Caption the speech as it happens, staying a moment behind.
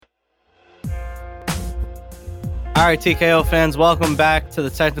All right, TKO fans, welcome back to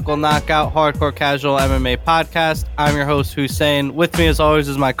the Technical Knockout Hardcore Casual MMA podcast. I'm your host, Hussein. With me, as always,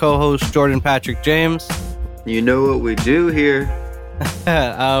 is my co-host, Jordan Patrick James. You know what we do here.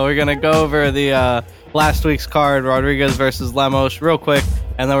 We're going to go over the last week's card, Rodriguez versus Lemos, real quick,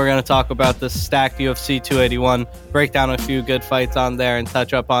 and then we're going to talk about the stacked UFC 281, break down a few good fights on there, and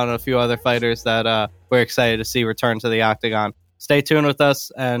touch up on a few other fighters that we're excited to see return to the octagon. Stay tuned with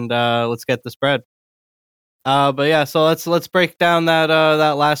us, and let's get this bread. But yeah, so let's break down that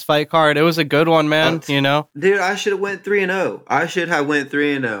last fight card. It was a good one, man. You know, dude, I should have went 3-0. I should have went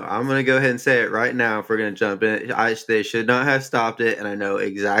 3-0. I'm gonna go ahead and say it right now. If we're gonna jump in, they should not have stopped it, and I know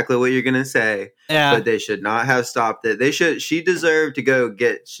exactly what you're gonna say. Yeah, but they should not have stopped it. They should. She deserved to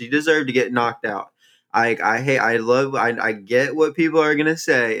get knocked out. I get what people are gonna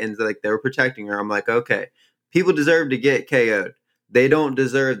say, and like they're protecting her. I'm like, okay, people deserve to get KO'd. They don't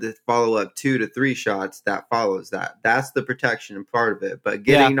deserve the follow-up 2 to 3 shots that follows that. That's the protection and part of it. But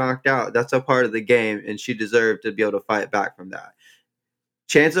getting knocked out, that's a part of the game, and she deserved to be able to fight back from that.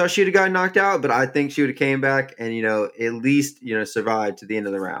 Chances are she'd have gotten knocked out, but I think she would have came back and, at least, survived to the end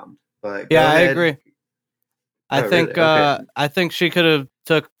of the round. But yeah, I agree. I think she could have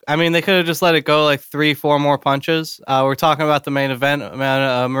they could have just let it go like 3-4 more punches. We're talking about the main event,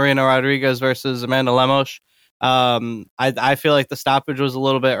 Marina Rodriguez versus Amanda Lemos. I feel like the stoppage was a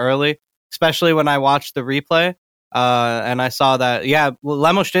little bit early, especially when I watched the replay. And I saw that,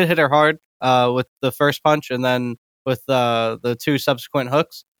 Lemos did hit her hard, with the first punch and then with, the 2 subsequent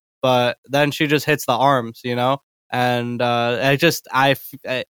hooks, but then she just hits the arms, and, I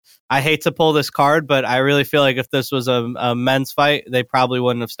hate to pull this card, but I really feel like if this was a men's fight, they probably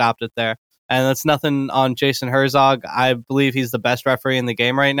wouldn't have stopped it there. And that's nothing on Jason Herzog. I believe he's the best referee in the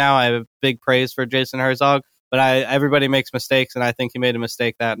game right now. I have big praise for Jason Herzog. But everybody makes mistakes, and I think he made a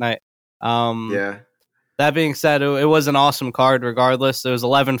mistake that night. That being said, it was an awesome card regardless. There was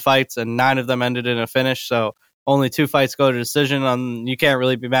 11 fights, and 9 of them ended in a finish, so only 2 fights go to decision. You can't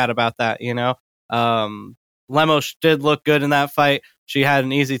really be mad about that, Lemos did look good in that fight. She had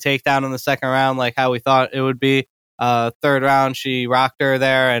an easy takedown in the second round, like how we thought it would be. Third round, she rocked her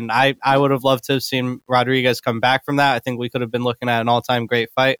there, and I would have loved to have seen Rodriguez come back from that. I think we could have been looking at an all-time great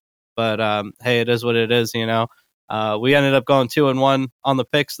fight. But, hey, it is what it is, We ended up going 2-1 on the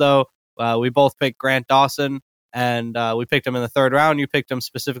picks, though. We both picked Grant Dawson, and we picked him in the third round. You picked him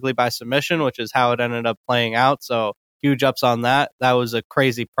specifically by submission, which is how it ended up playing out. So huge ups on that. That was a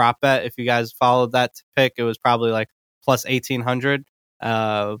crazy prop bet. If you guys followed that pick, it was probably like plus 1,800.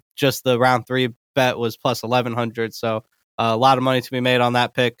 Just the round 3 bet was plus 1,100. So a lot of money to be made on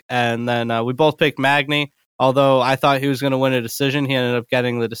that pick. And then we both picked Magny. Although I thought he was going to win a decision, he ended up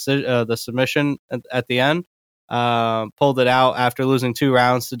getting the submission at the end. Pulled it out after losing 2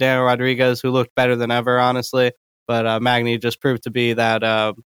 rounds to Daniel Rodriguez, who looked better than ever, honestly. But Magny just proved to be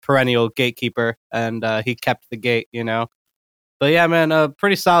that perennial gatekeeper, and he kept the gate, But yeah, man, a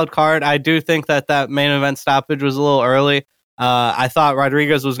pretty solid card. I do think that main event stoppage was a little early. I thought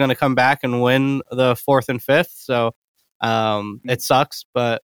Rodriguez was going to come back and win the 4th and 5th, so it sucks,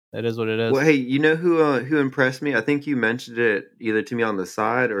 but it is what it is. Well, hey, you know who impressed me? I think you mentioned it either to me on the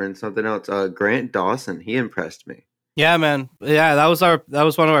side or in something else. Grant Dawson, he impressed me. Yeah, man. Yeah, that was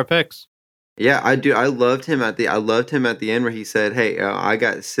one of our picks. Yeah, I do. I loved him at the end where he said, "Hey, I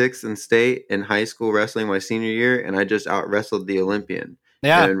got 6th in state in high school wrestling my senior year, and I just out wrestled the Olympian."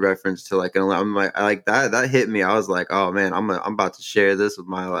 Yeah, in reference to I'm like that. That hit me. I was like, "Oh man, I'm about to share this with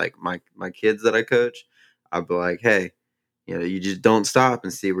my kids that I coach." I'd be like, "Hey. You just don't stop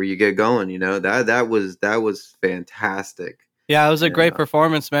and see where you get going. That was fantastic. Yeah, it was a great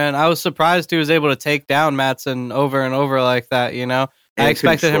performance, man. I was surprised he was able to take down Madsen over and over like that. I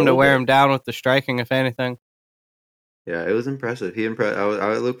expected him to wear him down with the striking, if anything. Yeah, it was impressive.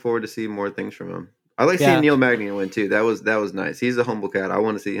 I look forward to seeing more things from him. I like seeing Neil Magny win too. That was nice. He's a humble cat. I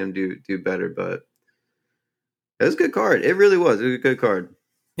want to see him do better, but it was a good card. It really was. It was a good card.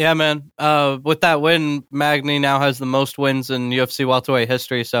 Yeah, man. With that win, Magny now has the most wins in UFC welterweight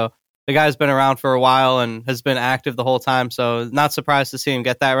history. So the guy's been around for a while and has been active the whole time. So not surprised to see him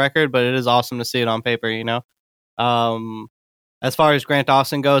get that record, but it is awesome to see it on paper, As far as Grant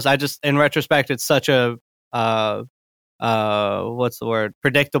Dawson goes, in retrospect, it's such a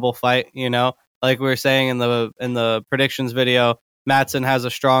predictable fight, Like we were saying in the predictions video, Madsen has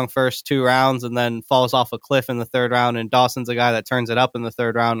a strong first 2 rounds and then falls off a cliff in the 3rd round, and Dawson's a guy that turns it up in the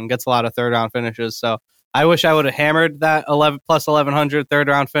 3rd round and gets a lot of 3rd round finishes. So I wish I would have hammered that 11 plus 1,100 3rd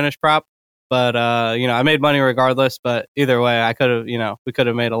round finish prop, but I made money regardless. But either way, I could have, we could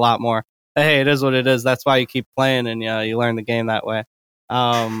have made a lot more. But hey, it is what it is. That's why you keep playing and you learn the game that way.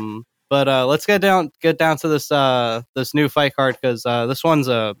 But let's get down to this new fight card, because this one's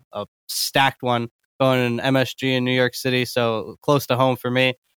a stacked one going in MSG in New York City, so close to home for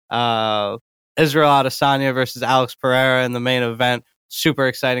me. Israel Adesanya versus Alex Pereira in the main event. Super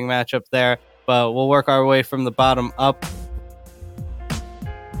exciting matchup there, but we'll work our way from the bottom up.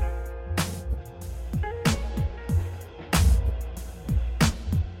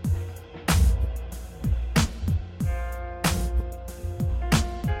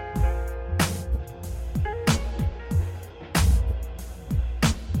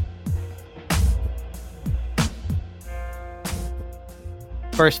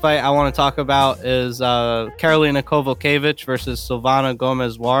 First fight I want to talk about is Karolina Kowalkiewicz versus Silvana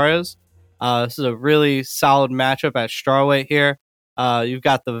Gomez Juarez. This is a really solid matchup at strawweight here. You've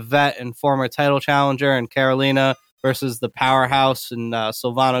got the vet and former title challenger and Karolina versus the powerhouse and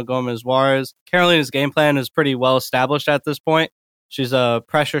Silvana Gomez Juarez. Karolina's game plan is pretty well established at this point. She's a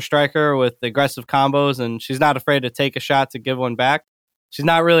pressure striker with aggressive combos, and she's not afraid to take a shot to give one back. She's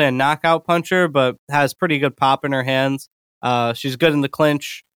not really a knockout puncher, but has pretty good pop in her hands. She's good in the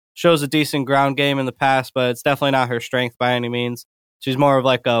clinch, shows a decent ground game in the past, but it's definitely not her strength by any means. She's more of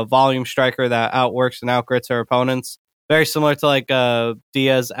like a volume striker that outworks and outgrits her opponents. Very similar to like a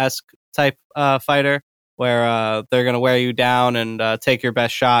Diaz-esque type fighter, where they're going to wear you down and take your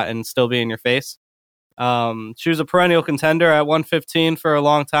best shot and still be in your face. She was a perennial contender at 115 for a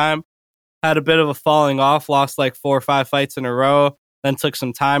long time. Had a bit of a falling off, lost like 4 or 5 fights in a row, then took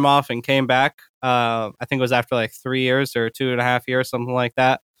some time off and came back. I think it was after like 3 years or 2.5 years, something like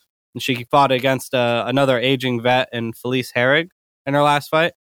that. And she fought against another aging vet in Felice Herrig in her last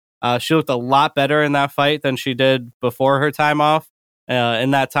fight. She looked a lot better in that fight than she did before her time off.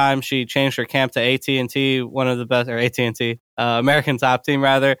 In that time, she changed her camp to AT&T, one of the best, or AT&T, American Top Team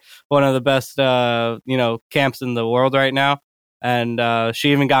rather, one of the best, camps in the world right now. And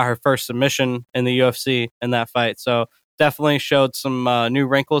she even got her first submission in the UFC in that fight. So definitely showed some new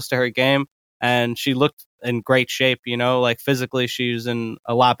wrinkles to her game, and she looked in great shape. Like physically, she's in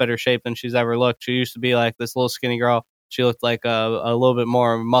a lot better shape than she's ever looked. She used to be like this little skinny girl. She looked like a little bit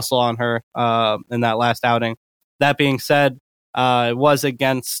more muscle on her in that last outing. That being said, it was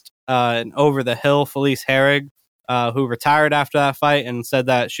against an over-the-hill Felice Herrig, who retired after that fight and said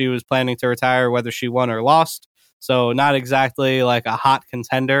that she was planning to retire whether she won or lost. So not exactly like a hot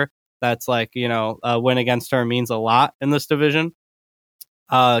contender. That's like, a win against her means a lot in this division.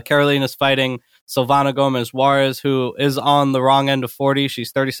 Karolina's fighting Silvana Gomez Juarez, who is on the wrong end of 40.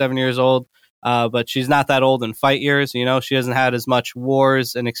 She's 37 years old, but she's not that old in fight years. She hasn't had as much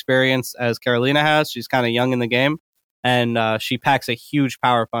wars and experience as Karolina has. She's kind of young in the game, and she packs a huge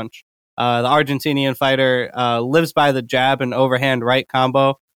power punch. The Argentinian fighter lives by the jab and overhand right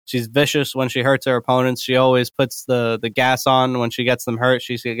combo. She's vicious when she hurts her opponents. She always puts the gas on when she gets them hurt.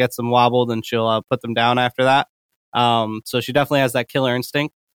 She gets them wobbled, and she'll put them down after that. So she definitely has that killer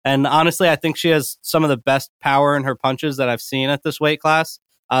instinct. And honestly, I think she has some of the best power in her punches that I've seen at this weight class.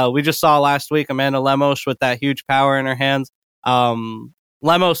 We just saw last week Amanda Lemos with that huge power in her hands.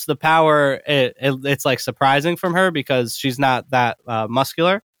 Lemos, the power, it's like surprising from her because she's not that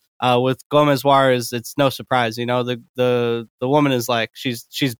muscular. With Gomez Juarez, it's no surprise. The woman is like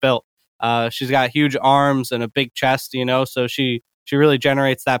she's built. She's got huge arms and a big chest. So she really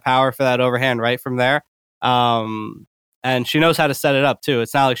generates that power for that overhand right from there. And she knows how to set it up too.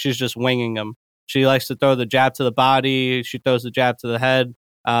 It's not like she's just winging them. She likes to throw the jab to the body. She throws the jab to the head.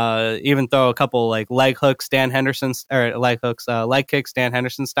 Even throw a couple like leg kicks, Dan Henderson style. Like kind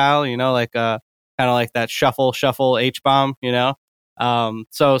of like that shuffle H bomb.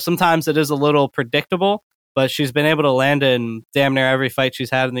 So sometimes it is a little predictable, but she's been able to land in damn near every fight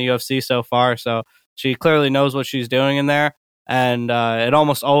she's had in the UFC so far. So she clearly knows what she's doing in there, and it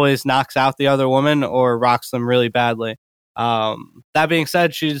almost always knocks out the other woman or rocks them really badly. That being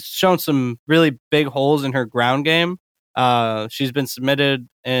said, she's shown some really big holes in her ground game. She's been submitted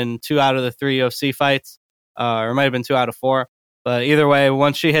in 2 out of the 3 UFC fights, or it might have been 2 out of 4. But either way,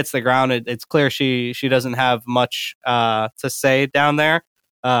 once she hits the ground, it's clear she doesn't have much to say down there.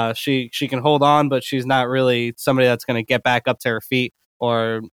 She can hold on, but she's not really somebody that's going to get back up to her feet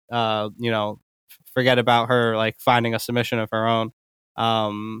or forget about her like finding a submission of her own.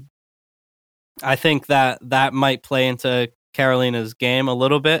 I think that might play into Karolina's game a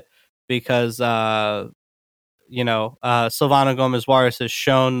little bit because Silvana Gomez Juarez has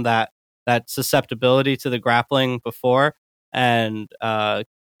shown that susceptibility to the grappling before. And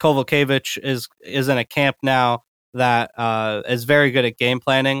Kowalkiewicz is in a camp now that is very good at game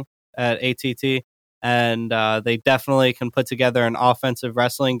planning at ATT, and they definitely can put together an offensive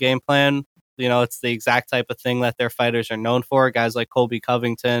wrestling game plan. It's the exact type of thing that their fighters are known for. Guys like Colby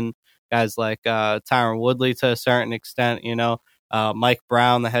Covington, guys like Tyron Woodley to a certain extent, Mike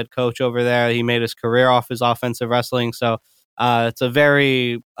Brown, the head coach over there, he made his career off his offensive wrestling. So it's a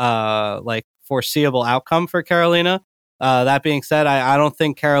very foreseeable outcome for Carolina. That being said, I don't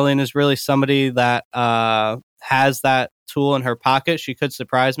think Carolina is really somebody that has that tool in her pocket. She could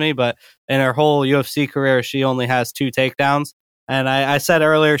surprise me, but in her whole UFC career, she only has 2 takedowns. And I said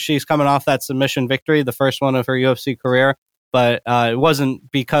earlier she's coming off that submission victory, the first one of her UFC career. But it wasn't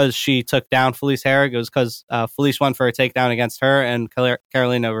because she took down Felice Herrig. It was because Felice went for a takedown against her, and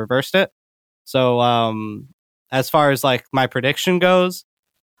Carolina reversed it. So as far as like my prediction goes,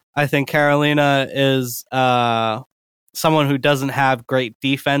 I think Carolina is someone who doesn't have great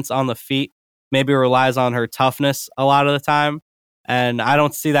defense on the feet. Maybe relies on her toughness a lot of the time. And I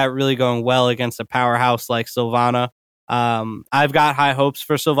don't see that really going well against a powerhouse like Silvana. I've got high hopes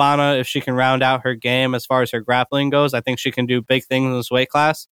for Silvana if she can round out her game as far as her grappling goes. I think she can do big things in this weight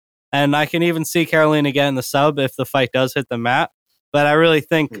class. And I can even see Carolina getting the sub if the fight does hit the mat. But I really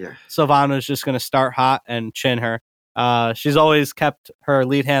think Silvana is just going to start hot and chin her. She's always kept her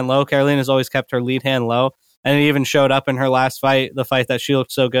lead hand low. Carolina's always kept her lead hand low. And it even showed up in her last fight, the fight that she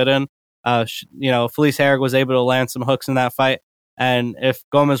looked so good in. Felice Herrig was able to land some hooks in that fight. And if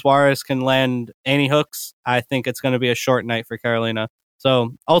Gomez Juarez can land any hooks, I think it's going to be a short night for Carolina.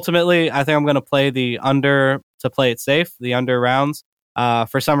 So ultimately, I think I'm going to play the under to play it safe, the under rounds.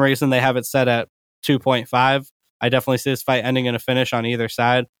 For some reason, they have it set at 2.5. I definitely see this fight ending in a finish on either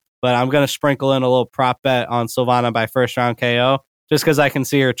side. But I'm going to sprinkle in a little prop bet on Silvana by first round KO, just because I can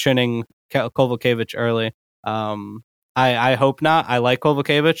see her chinning Kovacevic early. I hope not. I like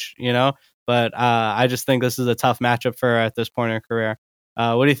Kovacevic, but I just think this is a tough matchup for her at this point in her career.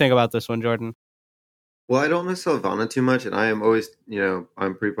 What do you think about this one, Jordan? Well, I don't know Silvana too much, and I am always,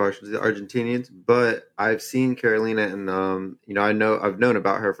 I'm pretty partial to the Argentinians, but I've seen Carolina, and I've known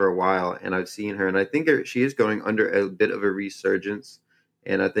about her for a while, and I've seen her, and I think she is going under a bit of a resurgence,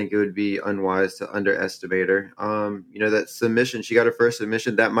 and I think it would be unwise to underestimate her. That submission, she got her first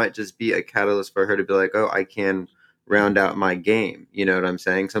submission, that might just be a catalyst for her to be like, oh, I can round out my game. You know what I'm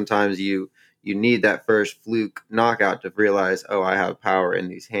saying? Sometimes you need that first fluke knockout to realize, oh, I have power in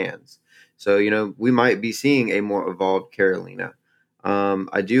these hands. So, we might be seeing a more evolved Carolina.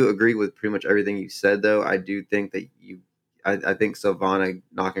 I do agree with pretty much everything you said, though. I do think that I think Silvana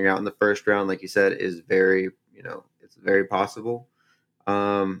knocking out in the first round, like you said, is very, it's very possible.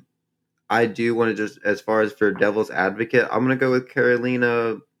 I do want to just, as far as for devil's advocate, I'm going to go with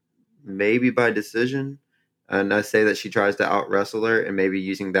Carolina maybe by decision. And I say that she tries to out wrestle her and maybe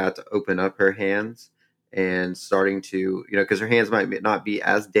using that to open up her hands and starting to, because her hands might not be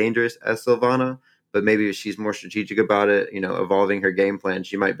as dangerous as Silvana, but maybe if she's more strategic about it, evolving her game plan,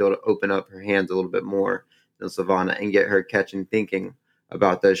 she might be able to open up her hands a little bit more than Silvana and get her catching, thinking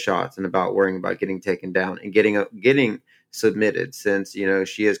about those shots and about worrying about getting taken down and getting submitted, since,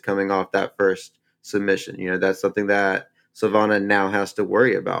 she is coming off that first submission. That's something that Silvana now has to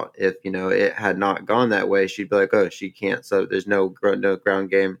worry about. If, it had not gone that way, she'd be like, oh, she can't. So there's no ground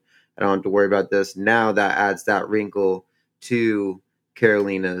game. I don't have to worry about this. Now that adds that wrinkle to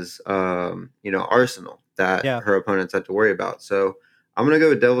Carolina's, arsenal that her opponents have to worry about. So I'm going to go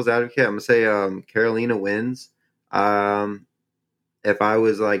with devil's advocate. I'm going to say Carolina wins. If I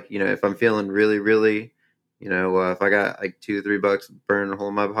was like, if I'm feeling really, really, if I got like $2-3 burning a hole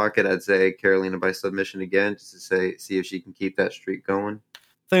in my pocket, I'd say Carolina by submission again, just to see if she can keep that streak going.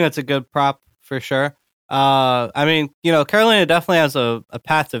 I think that's a good prop for sure. Carolina definitely has a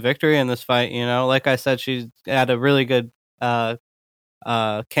path to victory in this fight. Like I said, she's at a really good camp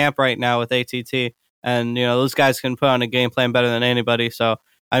right now with ATT, and those guys can put on a game plan better than anybody. So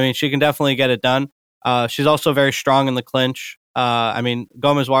she can definitely get it done. She's also very strong in the clinch.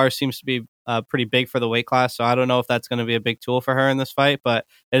 Gomez Juarez seems to be pretty big for the weight class, so I don't know if that's going to be a big tool for her in this fight, but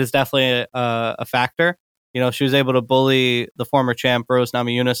it is definitely a factor. She was able to bully the former champ Rose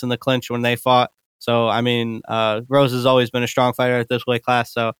Namajunas in the clinch when they fought. So, Rose has always been a strong fighter at this weight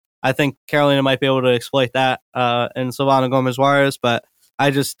class, so I think Carolina might be able to exploit that in Silvana Gomez Juarez, but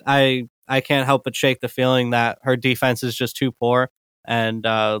I can't help but shake the feeling that her defense is just too poor, and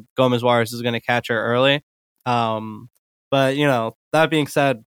Gomez Juarez is going to catch her early. But that being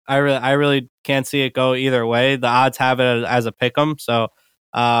said, I really can't see it go either way. The odds have it as a pick'em, so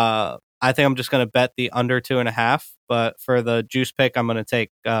I think I'm just going to bet the under 2.5. But for the juice pick, I'm going to take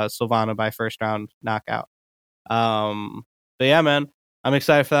Silvana by first round knockout. But yeah, man, I'm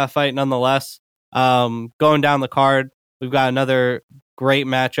excited for that fight nonetheless. Going down the card, we've got another great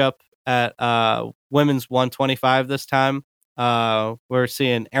matchup at women's 125 this time. We're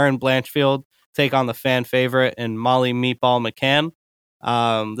seeing Erin Blanchfield take on the fan favorite and Molly Meatball McCann.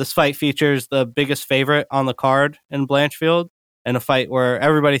 This fight features the biggest favorite on the card in Blanchfield, in a fight where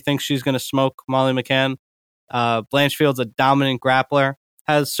everybody thinks she's going to smoke Molly McCann. Blanchfield's a dominant grappler,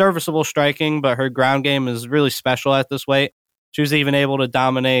 has serviceable striking, but her ground game is really special at this weight. She was even able to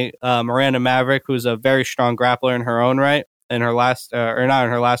dominate Miranda Maverick, who's a very strong grappler in her own right, in her last, or not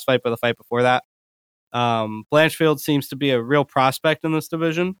in her last fight, but the fight before that. Blanchfield seems to be a real prospect in this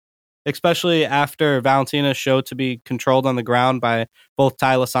division, especially after Valentina showed to be controlled on the ground by both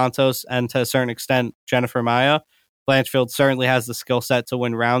Tyler Santos and, to a certain extent, Jennifer Maia. Blanchfield certainly has the skill set to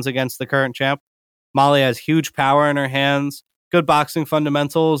win rounds against the current champ. Molly has huge power in her hands, good boxing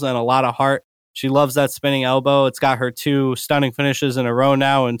fundamentals, and a lot of heart. She loves that spinning elbow. It's got her 2 stunning finishes in a row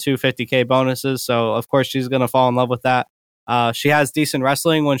now and 2 50K bonuses, so of course she's going to fall in love with that. She has decent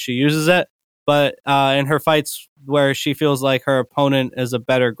wrestling when she uses it, but in her fights where she feels like her opponent is a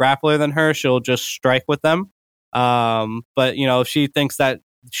better grappler than her, she'll just strike with them. But, if she thinks that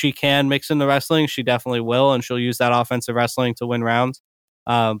she can mix in the wrestling, she definitely will, and she'll use that offensive wrestling to win rounds.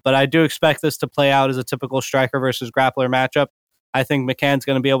 But I do expect this to play out as a typical striker versus grappler matchup. I think McCann's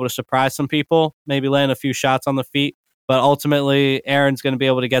going to be able to surprise some people, maybe land a few shots on the feet, but ultimately Erin's going to be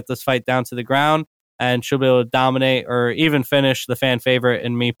able to get this fight down to the ground, and she'll be able to dominate or even finish the fan favorite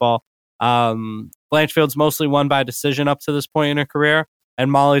in Meatball. Blanchfield's mostly won by decision up to this point in her career, and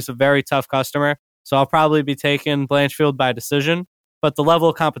Molly's a very tough customer, so I'll probably be taking Blanchfield by decision. But the level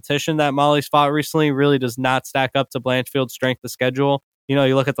of competition that Molly's fought recently really does not stack up to Blanchfield's strength of schedule.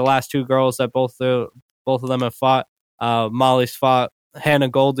 You look at the last 2 girls that both of them have fought. Molly's fought Hannah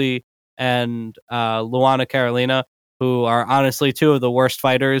Goldie and Luana Carolina, who are honestly 2 of the worst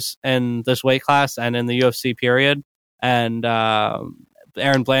fighters in this weight class and in the UFC period. And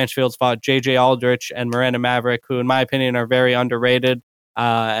Erin Blanchfield's fought JJ Aldrich and Miranda Maverick, who in my opinion are very underrated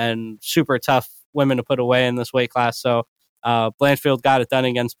and super tough women to put away in this weight class. So Blanchfield got it done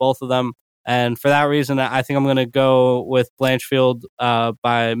against both of them. And for that reason, I think I'm going to go with Blanchfield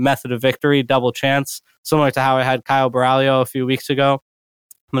by method of victory, double chance, similar to how I had Kyle Baraglio a few weeks ago.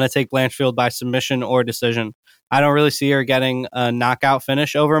 I'm going to take Blanchfield by submission or decision. I don't really see her getting a knockout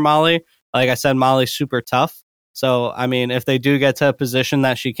finish over Molly. Like I said, Molly's super tough. So, if they do get to a position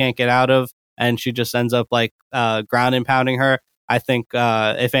that she can't get out of and she just ends up ground and pounding her, I think,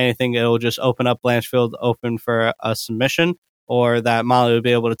 if anything, it'll just open up Blanchfield open for a submission, or that Molly would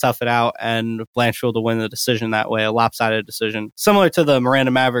be able to tough it out and Blanchfield will win the decision that way, a lopsided decision. Similar to the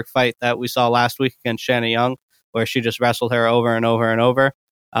Miranda Maverick fight that we saw last week against Shanna Young, where she just wrestled her over and over and over.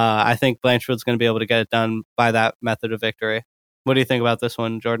 I think Blanchfield's going to be able to get it done by that method of victory. What do you think about this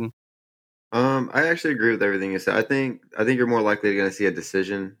one, Jordan? I actually agree with everything you said. I think you're more likely going to see a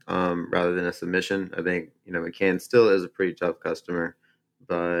decision rather than a submission. I think McCann still is a pretty tough customer,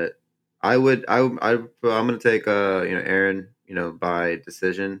 but I'm going to take Erin by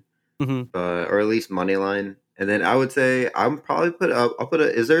decision, or at least money line. And then I would say I'll put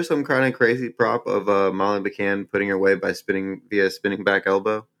is there some kind of crazy prop of Molly McCann putting her away by spinning back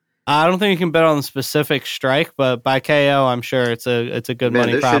elbow? I don't think you can bet on the specific strike, but by KO, I'm sure it's a good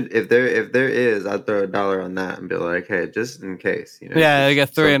money prop. If there is, I'd throw $1 on that and be like, hey, just in case, Yeah, you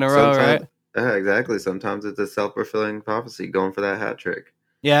get 3 in a row, right? Yeah, exactly. Sometimes it's a self-fulfilling prophecy going for that hat trick.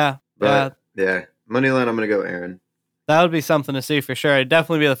 Yeah, but yeah, money line, I'm gonna go Erin. That would be something to see for sure. It'd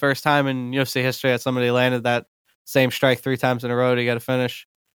definitely be the first time in UFC history that somebody landed that same strike 3 times in a row to get a finish.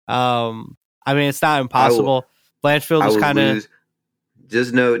 It's not impossible. Blanchfield was kind of.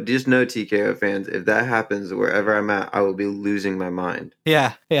 Just know, TKO fans, if that happens wherever I'm at, I will be losing my mind.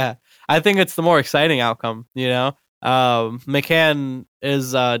 Yeah. I think it's the more exciting outcome, McCann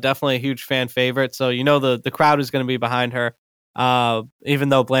is definitely a huge fan favorite, so the crowd is going to be behind her. Even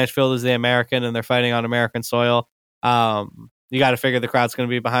though Blanchfield is the American and they're fighting on American soil, you got to figure the crowd's going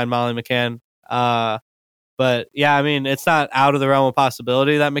to be behind Molly McCann. But yeah, it's not out of the realm of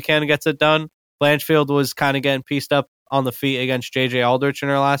possibility that McCann gets it done. Blanchfield was kind of getting pieced up on the feet against JJ Aldrich in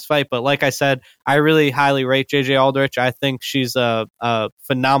her last fight. But like I said, I really highly rate JJ Aldrich. I think she's a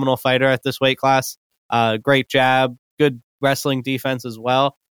phenomenal fighter at this weight class. Great jab, good wrestling defense as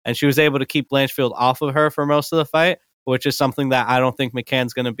well. And she was able to keep Blanchfield off of her for most of the fight, which is something that I don't think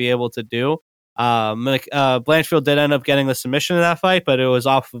McCann's going to be able to do. Blanchfield did end up getting the submission in that fight, but it was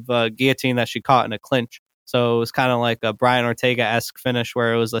off of a guillotine that she caught in a clinch. So it was kind of like a Brian Ortega-esque finish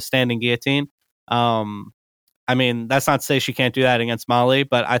where it was a standing guillotine. That's not to say she can't do that against Molly,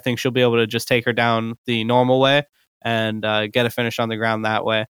 but I think she'll be able to just take her down the normal way and get a finish on the ground that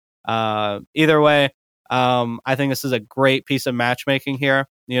way. Either way, I think this is a great piece of matchmaking here.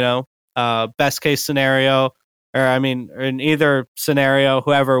 Best case scenario, in either scenario,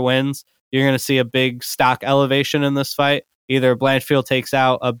 whoever wins, you're going to see a big stock elevation in this fight. either Blanchfield takes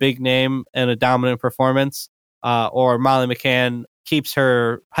out a big name and a dominant performance, or Molly McCann keeps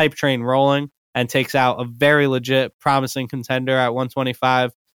her hype train rolling and takes out a very legit, promising contender at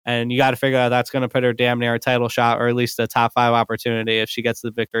 125. And you got to figure out that's going to put her damn near a title shot, or at least a top 5 opportunity if she gets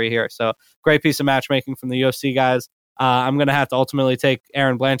the victory here. So great piece of matchmaking from the UFC guys. I'm going to have to ultimately take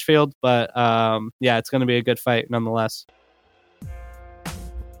Erin Blanchfield, but yeah, it's going to be a good fight nonetheless.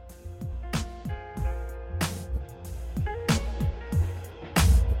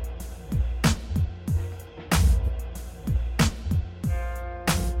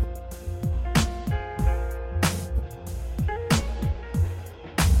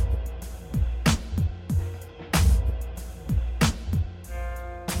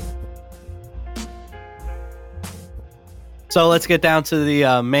 So let's get down to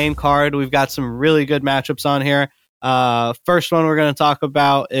the main card. We've got some really good matchups on here. First one we're going to talk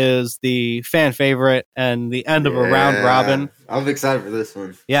about is the fan favorite and the end of a round robin. I'm excited for this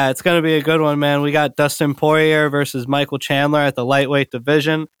one. Yeah, it's going to be a good one, man. We got Dustin Poirier versus Michael Chandler at the lightweight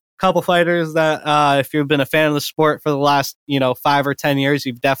division. Couple fighters that, if you've been a fan of the sport for the last, 5 or 10 years,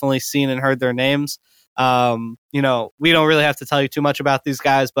 you've definitely seen and heard their names. We don't really have to tell you too much about these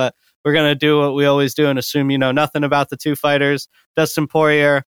guys, but we're going to do what we always do and assume you know nothing about the two fighters. Dustin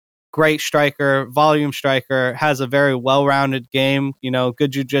Poirier, great striker, volume striker, has a very well-rounded game,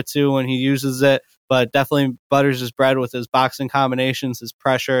 good jiu-jitsu when he uses it, but definitely butters his bread with his boxing combinations, his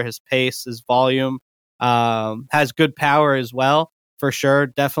pressure, his pace, his volume. Has good power as well, for sure.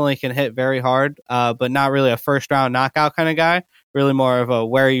 Definitely can hit very hard, but not really a first-round knockout kind of guy. Really more of a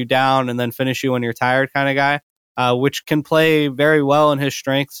wear you down and then finish you when you're tired kind of guy. Which can play very well in his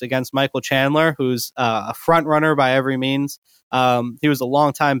strengths against Michael Chandler, who's a front runner by every means. He was a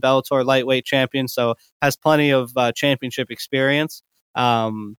longtime Bellator lightweight champion, so has plenty of championship experience.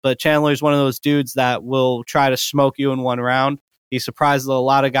 But Chandler's one of those dudes that will try to smoke you in one round. He surprises a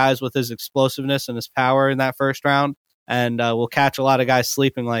lot of guys with his explosiveness and his power in that first round, and will catch a lot of guys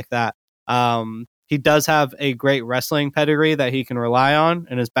sleeping like that. He does have a great wrestling pedigree that he can rely on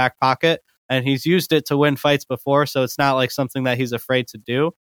in his back pocket, and he's used it to win fights before, so it's not like something that he's afraid to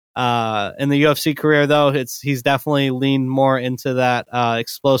do. In the UFC career, though, he's definitely leaned more into that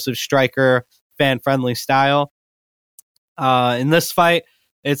explosive striker, fan-friendly style. In this fight,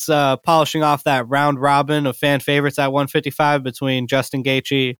 it's polishing off that round robin of fan favorites at 155 between Justin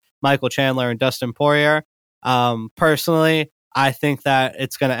Gaethje, Michael Chandler, and Dustin Poirier. Personally, I think that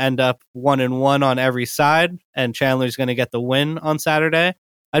it's going to end up 1-1 on every side, and Chandler's going to get the win on Saturday.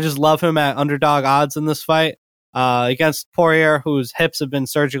 I just love him at underdog odds in this fight against Poirier, whose hips have been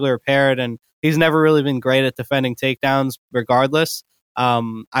surgically repaired, and he's never really been great at defending takedowns regardless.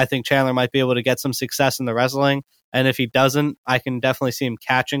 I think Chandler might be able to get some success in the wrestling, and if he doesn't, I can definitely see him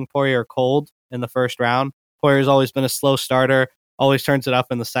catching Poirier cold in the first round. Poirier's always been a slow starter, always turns it up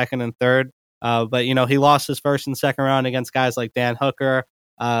in the second and third. But, he lost his first and second round against guys like Dan Hooker,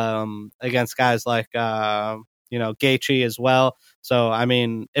 against guys like, Gaethje as well. So, I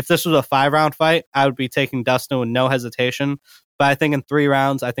mean, if this was a 5-round fight, I would be taking Dustin with no hesitation. But I think in 3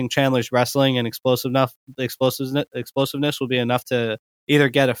 rounds, I think Chandler's wrestling and explosiveness will be enough to either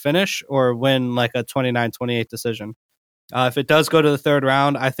get a finish or win like a 29-28 decision. If it does go to the 3rd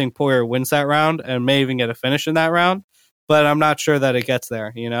round, I think Poirier wins that round and may even get a finish in that round. But I'm not sure that it gets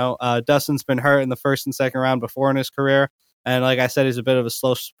there. Dustin's been hurt in the 1st and 2nd round before in his career. And like I said, he's a bit of a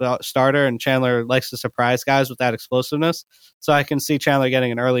slow starter, and Chandler likes to surprise guys with that explosiveness. So I can see Chandler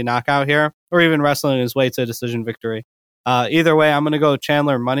getting an early knockout here, or even wrestling his way to a decision victory. Either way, I'm going to go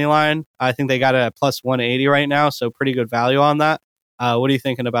Chandler money line. I think they got it at plus 180 right now, so pretty good value on that. What are you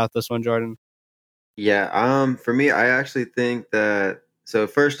thinking about this one, Jordan? Yeah, for me, I actually think that. So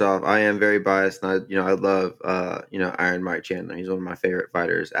first off, I am very biased, and I love Iron Mike Chandler. He's one of my favorite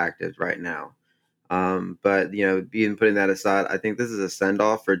fighters active right now. But even putting that aside, I think this is a send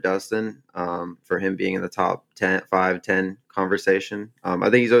off for Dustin, for him being in the top 10 conversation. I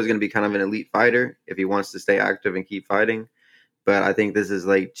think he's always going to be kind of an elite fighter if he wants to stay active and keep fighting. But I think this is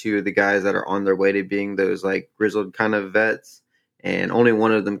like 2 of the guys that are on their way to being those like grizzled kind of vets, and only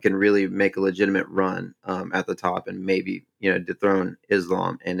one of them can really make a legitimate run at the top and maybe dethrone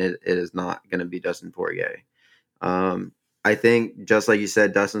Islam, and it is not going to be Dustin Poirier. I think, just like you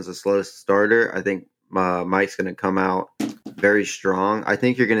said, Dustin's a slow starter. I think Mike's going to come out very strong. I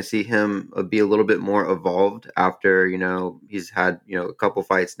think you're going to see him be a little bit more evolved after, he's had, a couple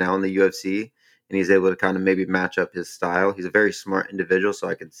fights now in the UFC, and he's able to kind of maybe match up his style. He's a very smart individual, so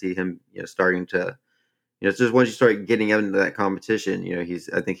I could see him, starting to, just once you start getting into that competition,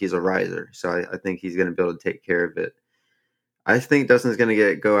 I think he's a riser. So I think he's going to be able to take care of it. I think Dustin's going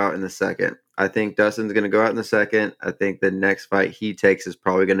to go out in the second. I think Dustin's going to go out in the second. I think the next fight he takes is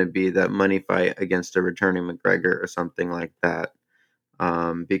probably going to be that money fight against a returning McGregor or something like that.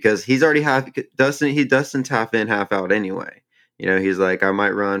 Because he's already Dustin's half in, half out anyway. He's like, I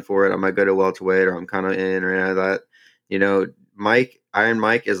might run for it. I might go to welterweight, or I'm kind of in, or any of that. Iron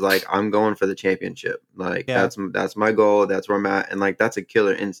Mike is like, I'm going for the championship. Like that's my goal. That's where I'm at, and like that's a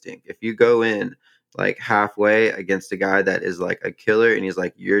killer instinct. If you go in like halfway against a guy that is like a killer, and he's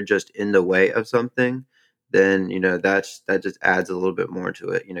like, you're just in the way of something, then that just adds a little bit more to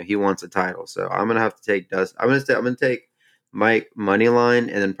it. He wants a title, so I'm gonna have to take Dust. I'm gonna take Mike money line,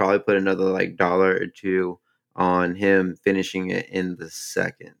 and then probably put another like dollar or two on him finishing it in the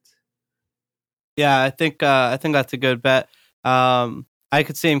second. Yeah, I think that's a good bet. I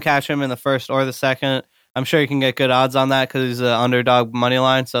could see him catch him in the first or the second. I'm sure you can get good odds on that because he's an underdog money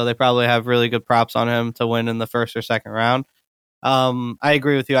line, so they probably have really good props on him to win in the first or second round. I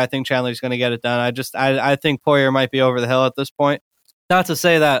agree with you. I think Chandler's going to get it done. I think Poirier might be over the hill at this point. Not to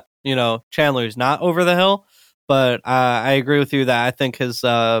say that Chandler's not over the hill, but I agree with you that I think his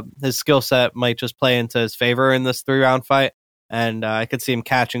skill set might just play into his favor in this 3-round fight, and I could see him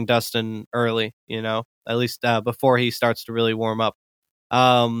catching Dustin early. At least before he starts to really warm up.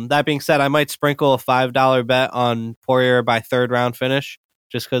 That being said, I might sprinkle a $5 bet on Poirier by 3rd round finish,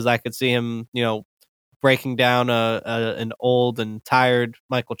 just because I could see him, breaking down an old and tired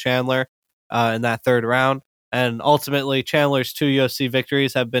Michael Chandler in that 3rd round. And ultimately, Chandler's 2 UFC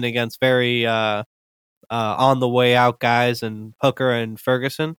victories have been against very on the way out guys, and Hooker and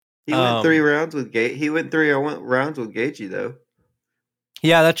Ferguson. He went 3 rounds with He went 3 rounds with Gaethje though.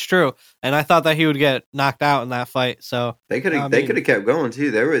 Yeah, that's true. And I thought that he would get knocked out in that fight. So they could have kept going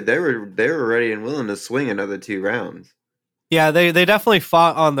too. They were ready and willing to swing another 2 rounds. Yeah, they definitely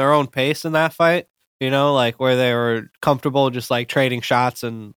fought on their own pace in that fight. Like where they were comfortable just like trading shots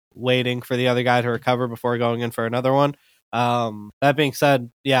and waiting for the other guy to recover before going in for another one. That being said,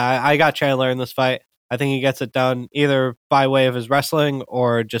 yeah, I got Chandler in this fight. I think he gets it done either by way of his wrestling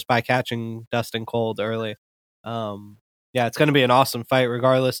or just by catching Dustin cold early. Yeah, it's going to be an awesome fight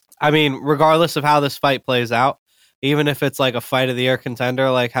regardless. I mean, regardless of how this fight plays out, even if it's like a fight of the year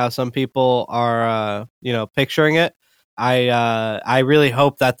contender, like how some people are, picturing it, I really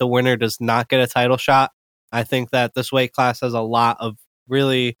hope that the winner does not get a title shot. I think that this weight class has a lot of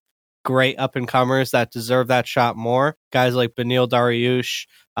really great up-and-comers that deserve that shot more. Guys like Beneil Dariush,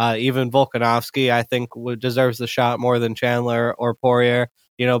 even Volkanovski, I think deserves the shot more than Chandler or Poirier.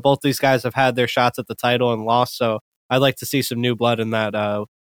 Both these guys have had their shots at the title and lost, so I'd like to see some new blood in that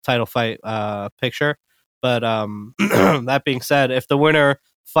title fight picture. But that being said, if the winner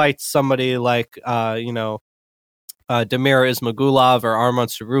fights somebody like, Damir Ismagulov or Arman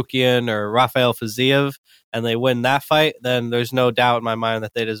Tsarukyan or Rafael Fiziev, and they win that fight, then there's no doubt in my mind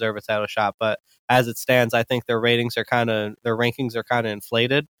that they deserve a title shot. But as it stands, I think their rankings are kind of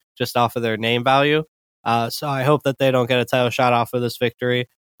inflated just off of their name value. So I hope that they don't get a title shot off of this victory.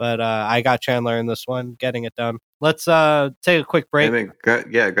 But I got Chandler in this one, getting it done. Let's take a quick break. Hey man,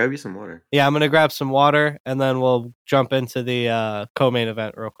 grab you some water. Yeah, I'm going to grab some water, and then we'll jump into the co-main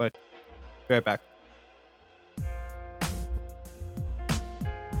event real quick. Be right back.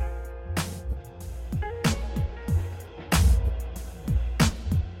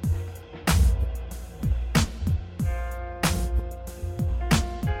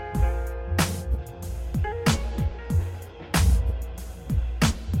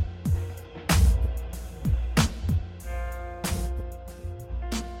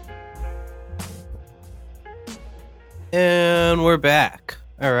 And we're back.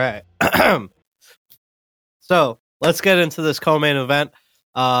 All right. So let's get into this co-main event.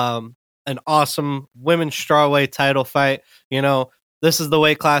 An awesome women's strawweight title fight. This is the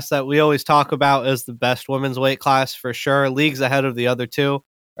weight class that we always talk about as the best women's weight class for sure. Leagues ahead of the other 2,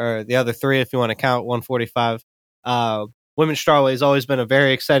 or the other 3 if you want to count 145. Women's strawweight has always been a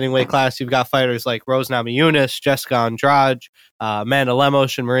very exciting weight class. You've got fighters like Rose Namajunas, Jessica Andrade, Amanda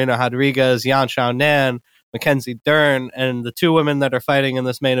Lemos and Marina Rodriguez, Yan Xiaonan, Mackenzie Dern, and the 2 women that are fighting in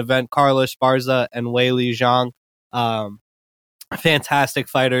this main event, Carla Esparza and Weili Zhang. Fantastic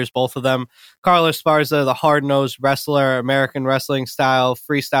fighters, both of them. Carla Esparza, the hard-nosed wrestler, American wrestling style,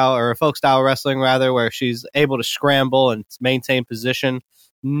 freestyle, or folk style wrestling rather, where she's able to scramble and maintain position.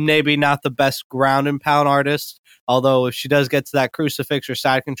 Maybe not the best ground and pound artist, although if she does get to that crucifix or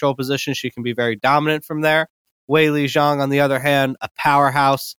side control position, she can be very dominant from there. Weili Zhang, on the other hand, a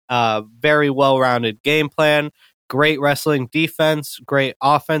powerhouse, very well-rounded game plan, great wrestling defense, great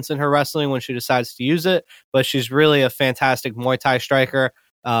offense in her wrestling when she decides to use it, but she's really a fantastic Muay Thai striker.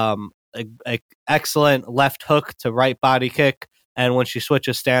 a excellent left hook to right body kick, and when she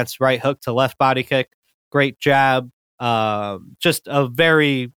switches stance, right hook to left body kick. Great jab. Just a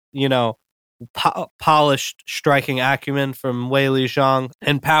very, polished striking acumen from Weili Zhang,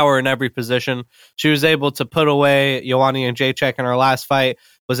 and power in every position. She was able to put away Joanna Jędrzejczyk in her last fight,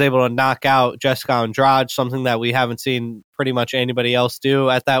 was able to knock out Jessica Andrade, something that we haven't seen pretty much anybody else do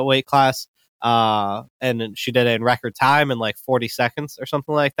at that weight class. And she did it in record time in like 40 seconds or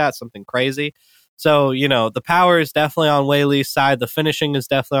something like that, something crazy. So, the power is definitely on Weili's side. The finishing is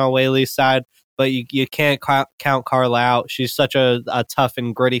definitely on Weili's side, but you can't count Carla out. She's such a tough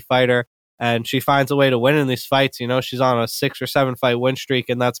and gritty fighter, and she finds a way to win in these fights. She's on a 6 or 7 fight win streak,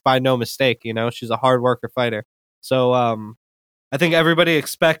 and that's by no mistake. She's a hard worker fighter. So I think everybody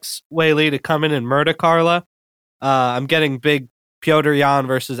expects Weili to come in and murder Carla. I'm getting big Petr Yan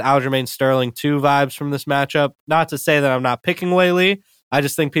versus Aljamain Sterling 2 vibes from this matchup. Not to say that I'm not picking Weili. I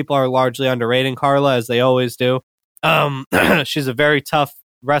just think people are largely underrating Carla, as they always do. She's a very tough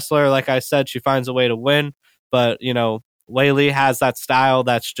wrestler. Like I said, she finds a way to win. But, Weili has that style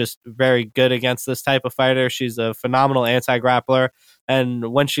that's just very good against this type of fighter. She's a phenomenal anti-grappler.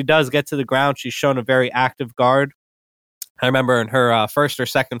 And when she does get to the ground, she's shown a very active guard. I remember in her first or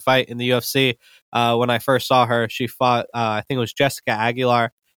second fight in the UFC, when I first saw her, she fought, I think it was Jessica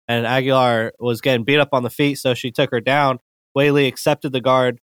Aguilar, and Aguilar was getting beat up on the feet, so she took her down. Weili accepted the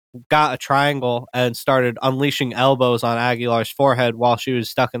guard, got a triangle, and started unleashing elbows on Aguilar's forehead while she was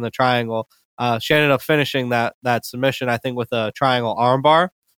stuck in the triangle. She ended up finishing that submission, I think, with a triangle armbar.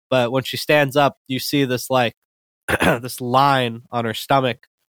 But when she stands up, you see this this line on her stomach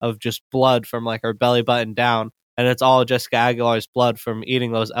of just blood from like her belly button down. And it's all Jessica Aguilar's blood from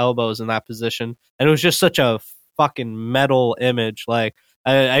eating those elbows in that position. And it was just such a fucking metal image. Like,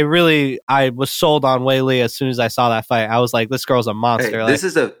 I was sold on Weili as soon as I saw that fight. I was like, this girl's a monster. Hey, like,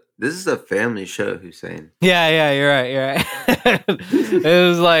 this is a family show, Hussein. Yeah, you're right.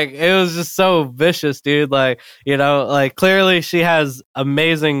 It was just so vicious, dude. Like, clearly she has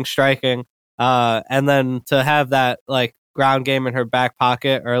amazing striking. And then to have that like ground game in her back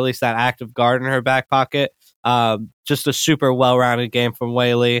pocket, or at least that active guard in her back pocket, just a super well-rounded game from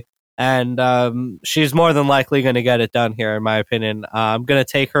Weili. And she's more than likely going to get it done here, in my opinion. I'm going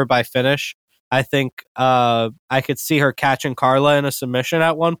to take her by finish. I think I could see her catching Carla in a submission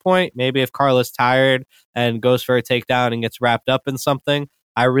at one point. Maybe if Carla's tired and goes for a takedown and gets wrapped up in something.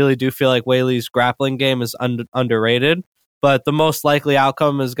 I really do feel like Weili's grappling game is underrated. But the most likely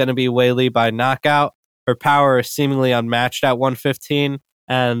outcome is going to be Weili by knockout. Her power is seemingly unmatched at 115.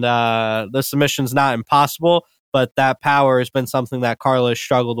 And the submission's not impossible, but that power has been something that Carla has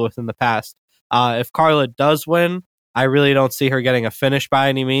struggled with in the past. If Carla does win, I really don't see her getting a finish by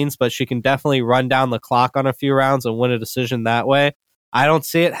any means, but she can definitely run down the clock on a few rounds and win a decision that way. I don't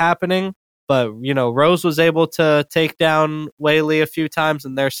see it happening, but, Rose was able to take down Weili a few times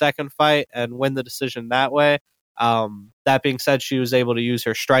in their second fight and win the decision that way. That being said, she was able to use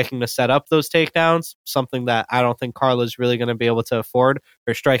her striking to set up those takedowns, something that I don't think Carla's really going to be able to afford.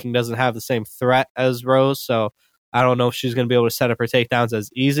 Her striking doesn't have the same threat as Rose, so I don't know if she's going to be able to set up her takedowns as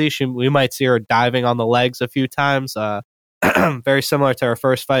easy. We might see her diving on the legs a few times, very similar to her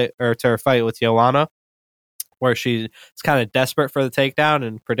first fight, or to her fight with Joanna, where she's kind of desperate for the takedown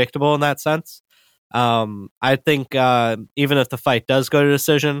and predictable in that sense. I think even if the fight does go to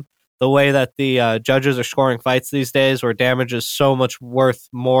decision, the way that the judges are scoring fights these days, where damage is so much worth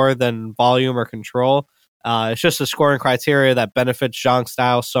more than volume or control, it's just a scoring criteria that benefits Zhang's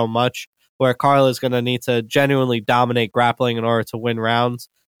style so much, where Carla is going to need to genuinely dominate grappling in order to win rounds.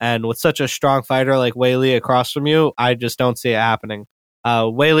 And with such a strong fighter like Weili across from you, I just don't see it happening.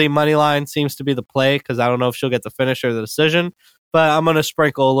 Weili moneyline seems to be the play, because I don't know if she'll get the finish or the decision, but I'm going to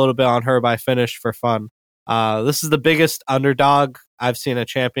sprinkle a little bit on her by finish for fun. This is the biggest underdog I've seen a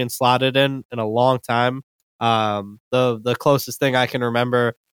champion slotted in a long time. The closest thing I can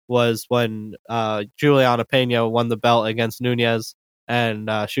remember was when Juliana Pena won the belt against Nunes, and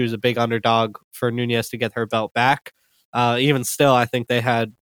she was a big underdog for Nunes to get her belt back. Even still, I think they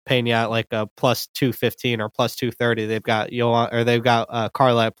had Pena at like a plus 215 or plus 230. They've got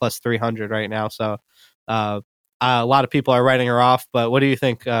Carla at plus 300 right now. So a lot of people are writing her off. But what do you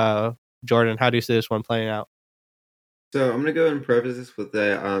think, Jordan? How do you see this one playing out? So I'm gonna go ahead and preface this with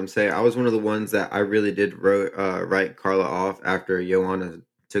that. Say I was one of the ones that I really did write Carla off after Joanna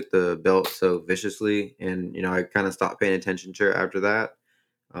took the belt so viciously, and I kind of stopped paying attention to her after that.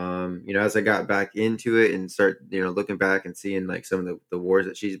 As I got back into it and start looking back and seeing like some of the wars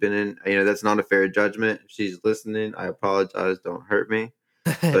that she's been in, that's not a fair judgment. If she's listening, I apologize. Don't hurt me.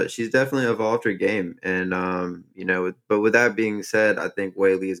 but she's definitely evolved her game. And but with that being said, I think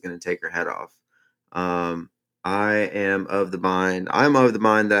Whaley is going to take her head off. Um, I'm of the mind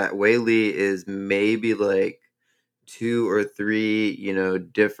that Whaley is maybe like two or three,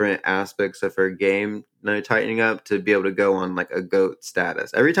 different aspects of her game, tightening up to be able to go on like a GOAT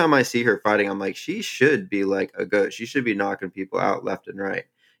status. Every time I see her fighting, I'm like, she should be like a GOAT. She should be knocking people out left and right.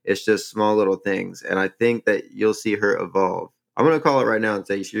 It's just small little things, and I think that you'll see her evolve. I'm gonna call it right now and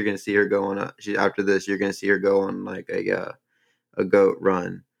say you're gonna see her go on. After this, you're gonna see her go on like a GOAT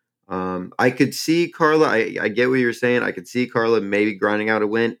run. I could see Carla. I get what you're saying. I could see Carla maybe grinding out a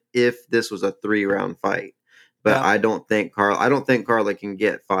win if this was a 3-round fight. But Yeah. I don't think Carla can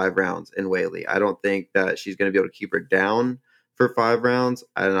get 5 rounds in Whaley. I don't think that she's going to be able to keep her down for 5 rounds,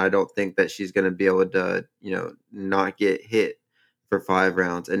 and I don't think that she's going to be able to, not get hit for 5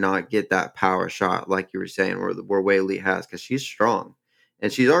 rounds and not get that power shot like you were saying where Whaley has, because she's strong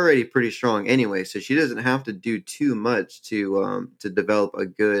and she's already pretty strong anyway, so she doesn't have to do too much to develop a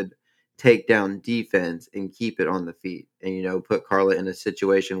good takedown defense and keep it on the feet, and put Carla in a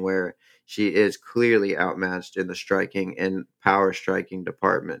situation where she is clearly outmatched in the striking and power striking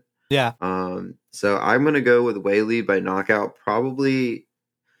department. Yeah. So I'm gonna go with Whaley by knockout. Probably,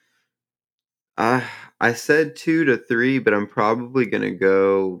 uh, I said 2 to 3, but I'm probably gonna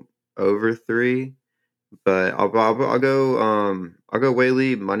go over 3. But I'll go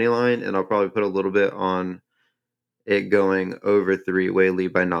Whaley money line, and I'll probably put a little bit on it going over 3 Whaley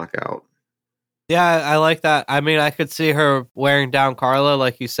by knockout. Yeah, I like that. I mean, I could see her wearing down Carla,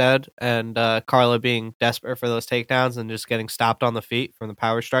 like you said, and Carla being desperate for those takedowns and just getting stopped on the feet from the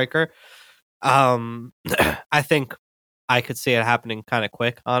power striker. Um, I think I could see it happening kind of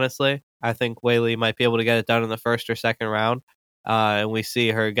quick, honestly. I think Whaley might be able to get it done in the first or second round. And we see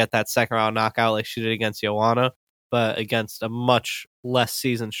her get that second round knockout like she did against Joanna, but against a much less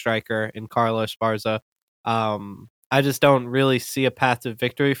seasoned striker in Carla Esparza. I just don't really see a path to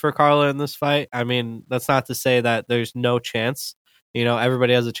victory for Carla in this fight. I mean, that's not to say that there's no chance.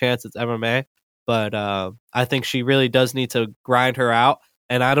 Everybody has a chance. It's MMA. But I think she really does need to grind her out.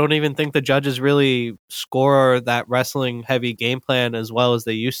 And I don't even think the judges really score that wrestling heavy game plan as well as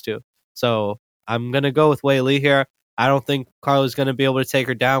they used to. So I'm going to go with Wei Lee here. I don't think Carla's going to be able to take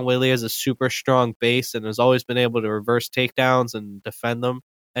her down. Wei Lee has a super strong base and has always been able to reverse takedowns and defend them.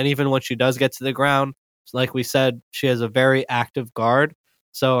 And even when she does get to the ground, like we said, she has a very active guard.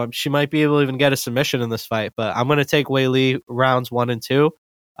 So she might be able to even get a submission in this fight. But I'm going to take Wei Lee rounds 1 and 2,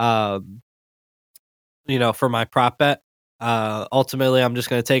 for my prop bet. Ultimately, I'm just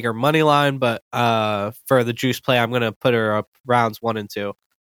going to take her money line, but for the juice play, I'm going to put her up rounds 1 and 2.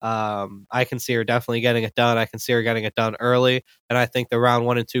 I can see her definitely getting it done. I can see her getting it done early, and I think the round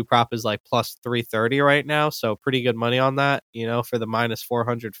 1 and 2 prop is like plus 330 right now, so pretty good money on that. For the minus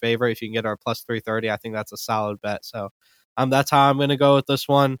 400 favorite, if you can get our plus 330, I think that's a solid bet. So, that's how I'm going to go with this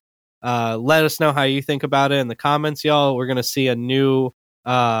one. Let us know how you think about it in the comments, y'all. We're going to see a new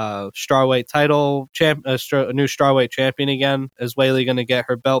strawweight title a new strawweight champion again. Is Whaley going to get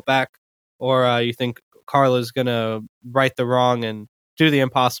her belt back, or you think Carla's going to right the wrong and do the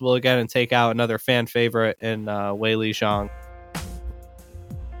impossible again and take out another fan favorite in Weili Zhang?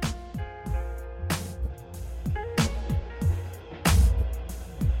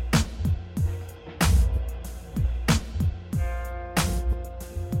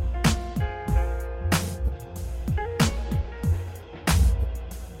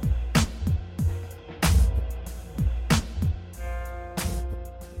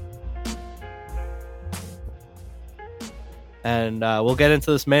 And we'll get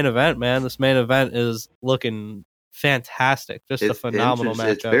into this main event, man. This main event is looking fantastic. Just a phenomenal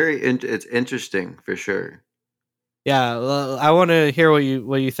matchup. It's interesting for sure. Yeah, I want to hear what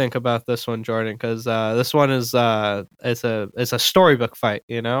you think about this one, Jordan, because this one is it's a storybook fight.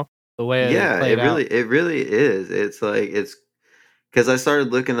 The way it really is. It's because I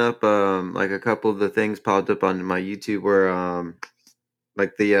started looking up like a couple of the things popped up on my YouTube where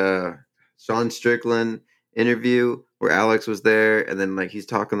like the Sean Strickland interview where Alex was there, and then like he's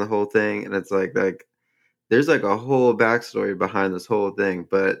talking the whole thing, and it's like there's like a whole backstory behind this whole thing.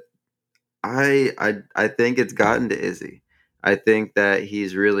 But I think it's gotten to Izzy. I think that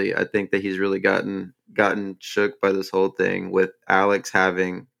he's really gotten shook by this whole thing with Alex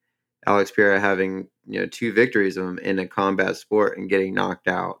Pereira having 2 victories of him in a combat sport and getting knocked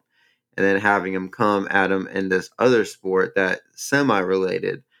out, and then having him come at him in this other sport that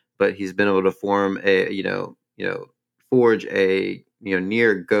semi-related, but he's been able to form forge a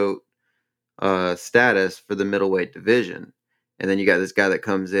near GOAT status for the middleweight division. And then you got this guy that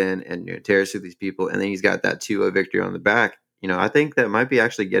comes in and tears through these people, and then he's got that 2-0 victory on the back. I think that might be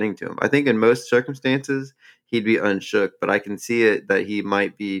actually getting to him. I think in most circumstances he'd be unshook, but I can see it that he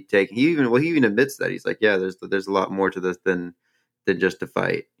might be taking. He even admits that he's like, yeah, there's a lot more to this than just a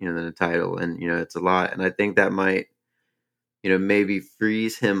fight, than a title, and it's a lot, and I think that might maybe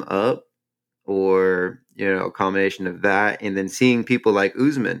freeze him up, or a combination of that, and then seeing people like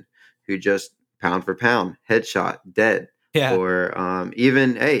Usman, who just pound for pound, headshot, dead, Yeah. or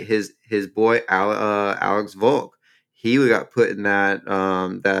even his boy Alex Volk, he got put in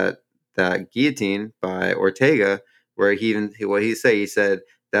that guillotine by Ortega, where he said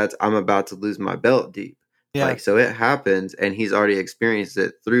that's I'm about to lose my belt deep, Yeah. so it happens, and he's already experienced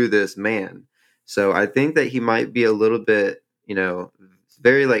it through this man. So I think that he might be a little bit,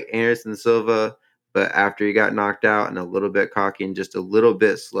 very like Anderson Silva, but after he got knocked out, and a little bit cocky and just a little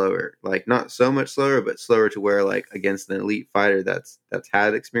bit slower, like not so much slower, but slower to where like against an elite fighter that's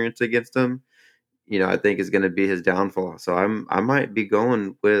had experience against him, I think is going to be his downfall. So I might be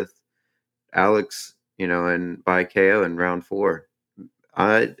going with Alex, and by KO in round 4.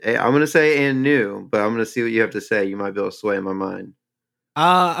 I'm going to say and new, but I'm going to see what you have to say. You might be able to sway my mind.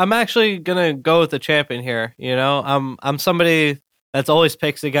 I'm actually gonna go with the champion here. I'm somebody that's always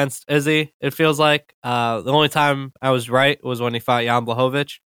picks against Izzy. It feels like the only time I was right was when he fought Jan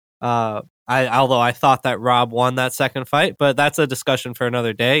Blachowicz. Although I thought that Rob won that second fight, but that's a discussion for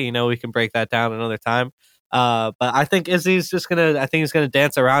another day. We can break that down another time. But I think Izzy's just gonna. I think he's gonna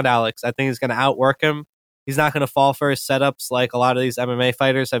dance around Alex. I think he's gonna outwork him. He's not gonna fall for his setups like a lot of these MMA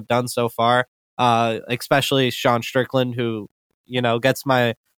fighters have done so far. Especially Sean Strickland, who gets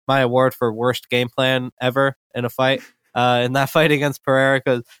my award for worst game plan ever in a fight. In that fight against Pereira,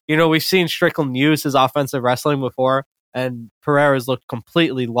 because we've seen Strickland use his offensive wrestling before, and Pereira's looked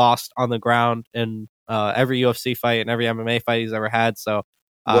completely lost on the ground in every UFC fight and every MMA fight he's ever had. So,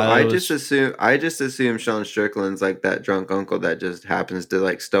 I just assume Sean Strickland's like that drunk uncle that just happens to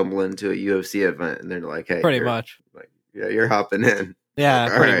like stumble into a UFC event, and they're like, "Hey, pretty much, like, yeah, you're hopping in." Yeah,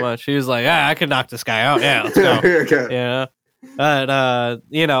 like, pretty right. much. He was like, I could knock this guy out. Yeah, let's go. Okay. Yeah. But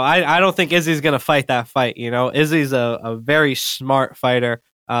I don't think Izzy's gonna fight that fight. Izzy's a very smart fighter.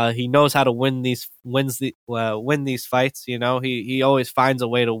 He knows how to win these fights. He always finds a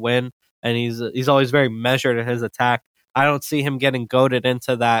way to win, and he's always very measured in his attack. I don't see him getting goaded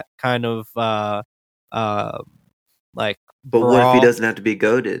into that kind of like. But brawl. what if he doesn't have to be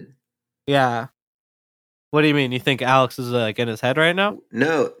goaded? Yeah. What do you mean? You think Alex is like in his head right now?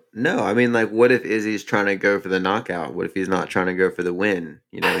 No. I mean, like, what if Izzy's trying to go for the knockout? What if he's not trying to go for the win?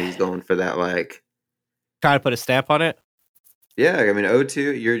 He's going for that, like, try to put a stamp on it. Yeah, I mean,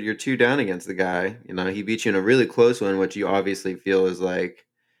 0-2, you're 2 down against the guy. He beat you in a really close one, which you obviously feel is like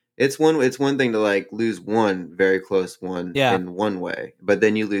it's one thing to like lose one very close one in one way, but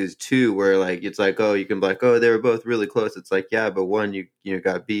then you lose 2 where like it's like, oh, you can be like, oh, they were both really close. It's like, yeah, but one you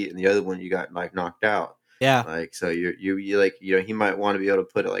got beat, and the other one you got like knocked out. Yeah. Like, so you like, he might want to be able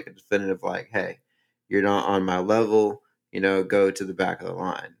to put it like a definitive, like, hey, you're not on my level, go to the back of the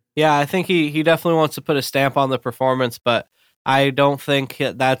line. Yeah, I think he definitely wants to put a stamp on the performance, but I don't think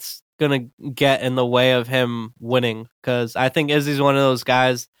that's going to get in the way of him winning, because I think Izzy's one of those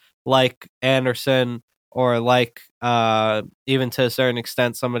guys like Anderson, or like even to a certain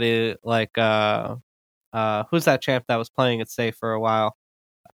extent somebody like who's that champ that was playing it safe for a while?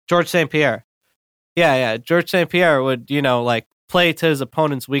 George St. Pierre. Yeah. George St. Pierre would, like play to his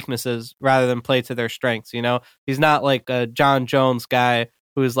opponent's weaknesses rather than play to their strengths. He's not like a John Jones guy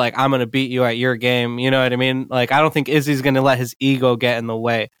who's like, I'm going to beat you at your game. You know what I mean? Like, I don't think Izzy's going to let his ego get in the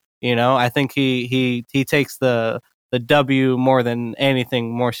way. I think he takes the W more than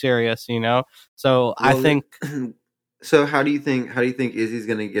anything more serious, So well, I think. So how do you think Izzy's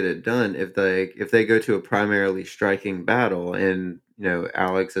going to get it done if they go to a primarily striking battle, and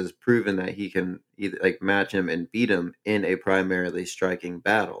Alex has proven that he can either like match him and beat him in a primarily striking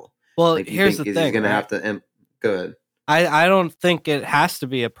battle? Well, like, here's the thing. Izzy's going to have to go ahead. I don't think it has to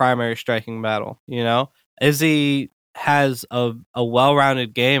be a primary striking battle. Izzy has a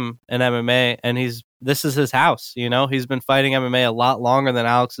well-rounded game in MMA, and this is his house. He's been fighting MMA a lot longer than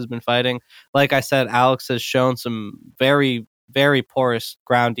Alex has been fighting. Like I said, Alex has shown some very, very porous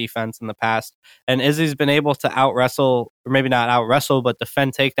ground defense in the past, and Izzy's been able to out-wrestle, or maybe not out-wrestle, but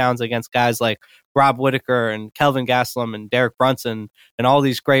defend takedowns against guys like Rob Whittaker and Kelvin Gastelum and Derek Brunson and all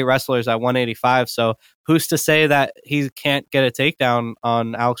these great wrestlers at 185. So who's to say that he can't get a takedown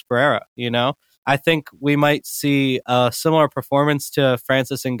on Alex Pereira? I think we might see a similar performance to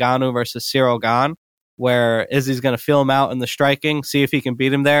Francis Ngannou versus Cyril Gane, where Izzy's going to feel him out in the striking, see if he can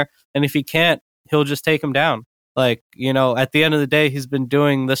beat him there. And if he can't, he'll just take him down. Like, at the end of the day, he's been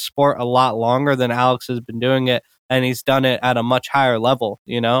doing this sport a lot longer than Alex has been doing it. and he's done it at a much higher level.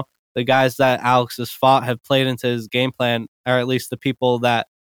 The guys that Alex has fought have played into his game plan, or at least the people that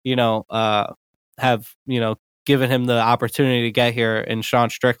have given him the opportunity to get here in Sean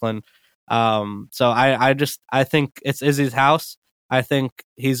Strickland. So I think it's Izzy's house. I think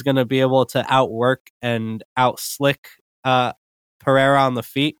he's going to be able to outwork and outslick Pereira on the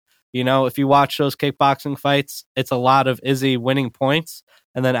feet. If you watch those kickboxing fights, it's a lot of Izzy winning points,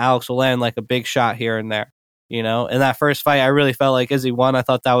 and then Alex will land like a big shot here and there. In that first fight, I really felt like Izzy won. I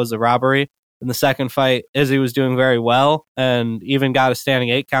thought that was a robbery. In the second fight, Izzy was doing very well and even got a standing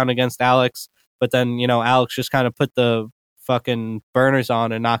 8 count against Alex. But then, Alex just kind of put the fucking burners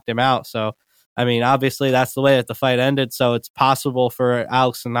on and knocked him out. So, I mean, obviously that's the way that the fight ended. So it's possible for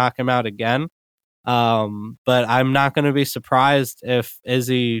Alex to knock him out again. But I'm not going to be surprised if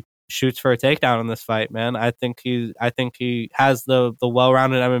Izzy shoots for a takedown in this fight, man. I think he has the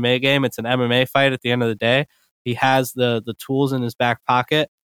well-rounded MMA game. It's an MMA fight at the end of the day. He has the tools in his back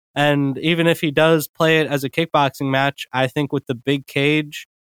pocket. And even if he does play it as a kickboxing match, I think with the big cage,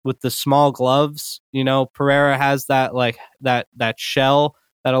 with the small gloves, Pereira has that that shell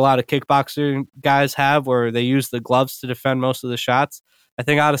that a lot of kickboxing guys have where they use the gloves to defend most of the shots. I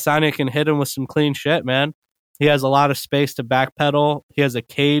think Adesanya can hit him with some clean shit, man. He has a lot of space to backpedal. He has a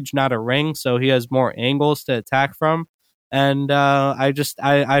cage, not a ring, so he has more angles to attack from. And I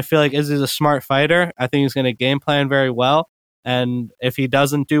feel like Izzy's a smart fighter. I think he's going to game plan very well. And if he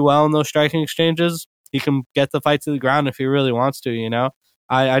doesn't do well in those striking exchanges, he can get the fight to the ground if he really wants to,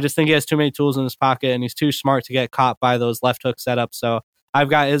 I just think he has too many tools in his pocket, and he's too smart to get caught by those left hook setups. So I've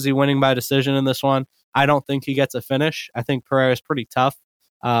got Izzy winning by decision in this one. I don't think he gets a finish. I think Pereira is pretty tough.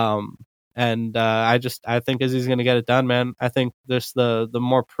 I think Izzy's going to get it done, man. I think this the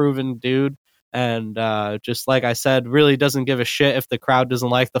more proven dude, and just like I said, really doesn't give a shit if the crowd doesn't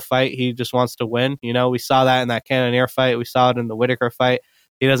like the fight. He just wants to win. We saw that in that Cannonier fight. We saw it in the Whitaker fight.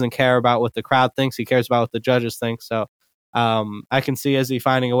 He doesn't care about what the crowd thinks. He cares about what the judges think. So I can see Izzy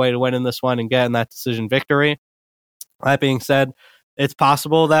finding a way to win in this one and getting that decision victory. That being said, it's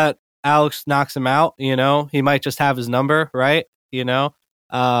possible that Alex knocks him out. He might just have his number, right?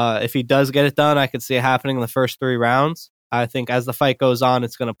 If he does get it done, I could see it happening in the first 3 rounds. I think as the fight goes on,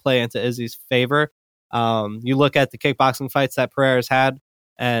 it's going to play into Izzy's favor. You look at the kickboxing fights that Pereira's had,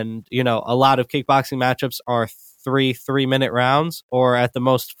 and, a lot of kickboxing matchups are 3 3-minute rounds, or at the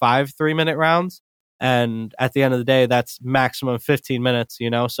most 5 3-minute rounds. And at the end of the day, that's maximum 15 minutes,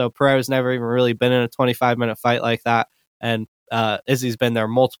 So Pereira's never even really been in a 25-minute fight like that. And Izzy's been there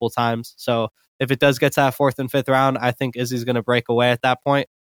multiple times. So if it does get to that 4th and 5th round, I think Izzy's going to break away at that point.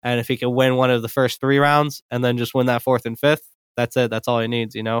 And if he can win one of the first 3 rounds and then just win that 4th and 5th, that's it. That's all he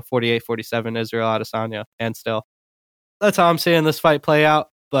needs, 48-47 Israel Adesanya. And still, that's how I'm seeing this fight play out.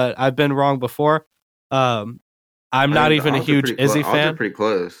 But I've been wrong before. I'm not even a huge Izzy fan. Odds are pretty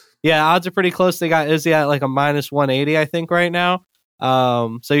close. Yeah, odds are pretty close. They got Izzy at like a minus 180, I think, right now.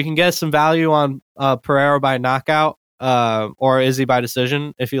 So you can get some value on Pereira by knockout or Izzy by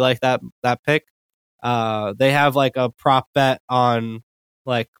decision if you like that pick. They have like a prop bet on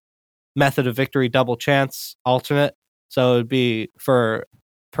like method of victory double chance alternate. So it would be for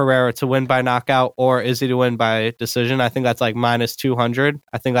Pereira to win by knockout or Izzy to win by decision. I think that's like minus 200.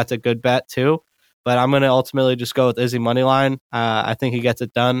 I think that's a good bet too. But I'm going to ultimately just go with Izzy money line. I think he gets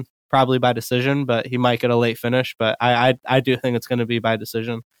it done probably by decision, but he might get a late finish. But I do think it's going to be by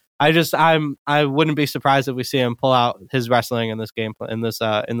decision. I wouldn't be surprised if we see him pull out his wrestling in this game in this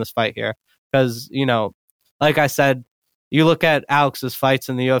fight here, because like I said, you look at Alex's fights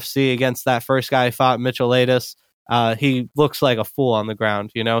in the UFC against that first guy he fought, Mitchell Latis. He looks like a fool on the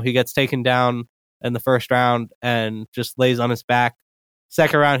ground. He gets taken down in the first round and just lays on his back.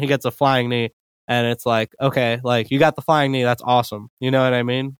 Second round, he gets a flying knee. And it's like, okay, like you got the flying knee. That's awesome. You know what I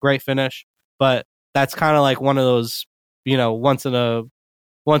mean? Great finish. But that's kind of like one of those, once in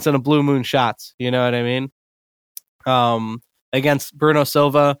a blue moon shots. You know what I mean? Against Bruno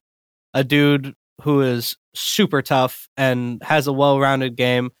Silva, a dude who is super tough and has a well-rounded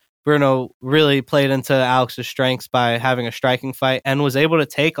game. Bruno really played into Alex's strengths by having a striking fight and was able to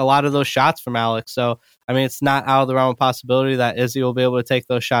take a lot of those shots from Alex. So, I mean, it's not out of the realm of possibility that Izzy will be able to take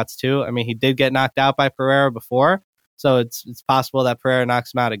those shots too. I mean, he did get knocked out by Pereira before, so it's possible that Pereira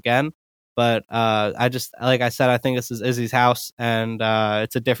knocks him out again. But like I said, I think this is Izzy's house, and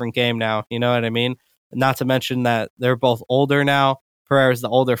it's a different game now. You know what I mean? Not to mention that they're both older now. Pereira's the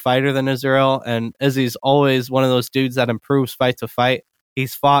older fighter than Israel, and Izzy's always one of those dudes that improves fight to fight.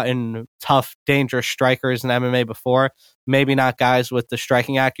 He's fought in tough, dangerous strikers in MMA before. Maybe not guys with the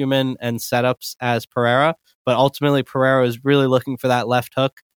striking acumen and setups as Pereira, but ultimately Pereira is really looking for that left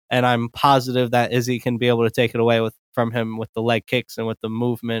hook. and I'm positive that Izzy can be able to take it away from him with the leg kicks and with the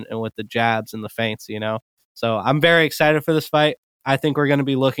movement and with the jabs and the feints, So I'm very excited for this fight. I think we're going to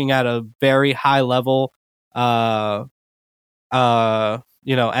be looking at a very high level, MMA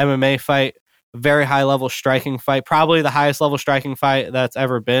fight, very high level striking fight, probably the highest level striking fight that's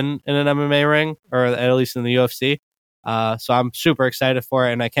ever been in an MMA ring, or at least in the UFC. So I'm super excited for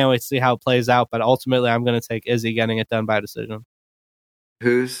it, and I can't wait to see how it plays out. But ultimately, I'm going to take Izzy getting it done by decision.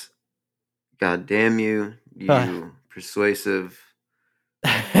 Who's? God damn you, you persuasive.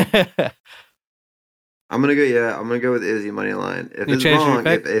 I'm gonna go. Yeah, I'm gonna go with Izzy money line. If it's wrong, I'm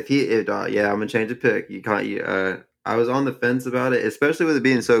gonna change the pick. You can't. I was on the fence about it, especially with it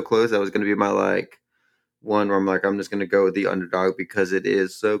being so close. That was gonna be my one where I'm just gonna go with the underdog because it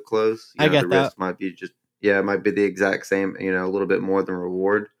is so close. I get the that. risk might be it might be the exact same. A little bit more than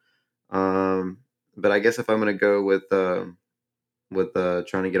reward. But I guess if I'm gonna go with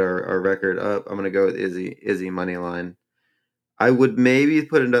trying to get our record up, I'm gonna go with Izzy money line. I would maybe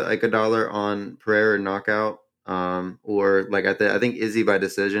put $1 on Pereira knockout, or I think Izzy by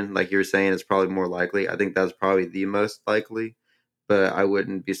decision, like you were saying, is probably more likely. I think that's probably the most likely, but I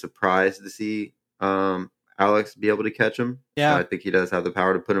wouldn't be surprised to see Alex be able to catch him. Yeah, I think he does have the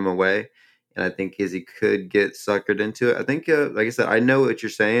power to put him away, and I think Izzy could get suckered into it. I think, like I said, I know what you're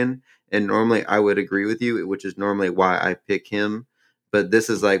saying, and normally I would agree with you, which is normally why I pick him. But this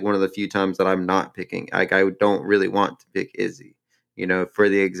is one of the few times that I'm not picking. I don't really want to pick Izzy, for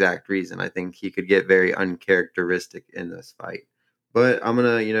the exact reason. I think he could get very uncharacteristic in this fight. But I'm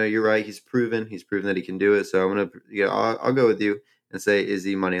gonna, you're right. He's proven that he can do it. So I'm gonna, I'll go with you and say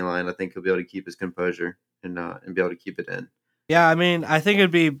Izzy money line. I think he'll be able to keep his composure and be able to keep it in. Yeah, I mean, I think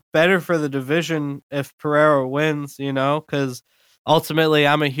it'd be better for the division if Pereira wins, because ultimately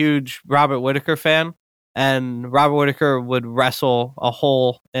I'm a huge Robert Whittaker fan. And Robert Whittaker would wrestle a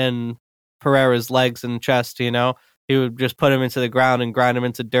hole in Pereira's legs and chest, He would just put him into the ground and grind him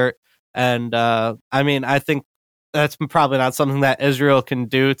into dirt. And I mean, I think that's probably not something that Israel can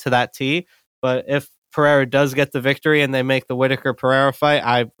do to that T. But if Pereira does get the victory and they make the Whittaker Pereira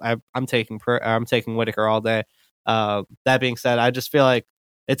fight, I'm taking Whittaker all day. That being said, I just feel like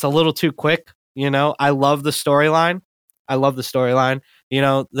it's a little too quick. I love the storyline.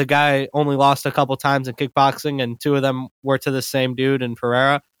 The guy only lost a couple times in kickboxing, and 2 of them were to the same dude in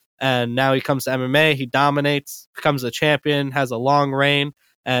Pereira. And now he comes to MMA, he dominates, becomes a champion, has a long reign,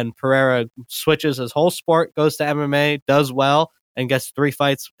 and Pereira switches his whole sport, goes to MMA, does well, and gets 3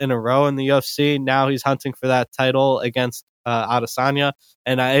 fights in a row in the UFC. Now he's hunting for that title against Adesanya.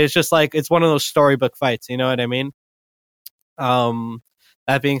 And it's just it's one of those storybook fights, you know what I mean?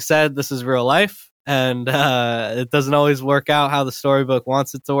 That being said, this is real life. And it doesn't always work out how the storybook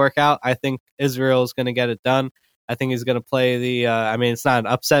wants it to work out. I think Israel is going to get it done. I think he's going to play it's not an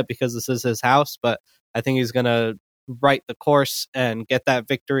upset because this is his house, but I think he's going to right the course and get that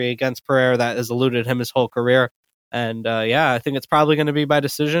victory against Pereira that has eluded him his whole career. And I think it's probably going to be by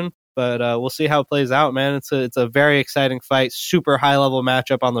decision, but we'll see how it plays out, man. It's a very exciting fight, super high level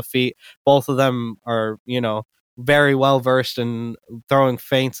matchup on the feet. Both of them are, very well versed in throwing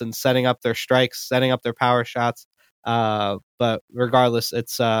feints and setting up their strikes, setting up their power shots. But regardless,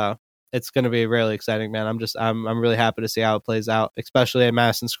 it's going to be really exciting, man. I'm really happy to see how it plays out, especially at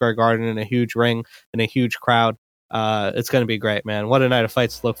Madison Square Garden in a huge ring and a huge crowd. It's going to be great, man. What a night of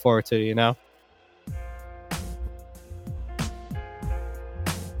fights to look forward to,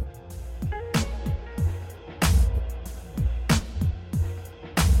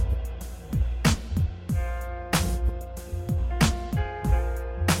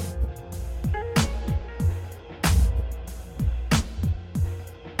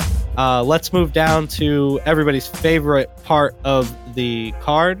 Let's move down to everybody's favorite part of the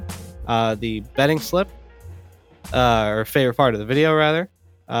card, the betting slip, or favorite part of the video, rather.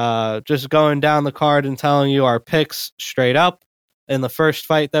 Just going down the card and telling you our picks straight up. In the first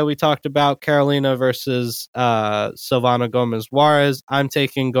fight that we talked about, Carolina versus Silvana Gomez-Juarez, I'm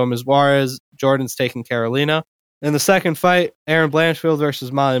taking Gomez-Juarez. Jordan's taking Carolina. In the second fight, Aaron Blanchfield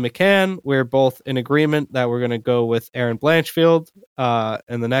versus Molly McCann. We're both in agreement that we're going to go with Aaron Blanchfield.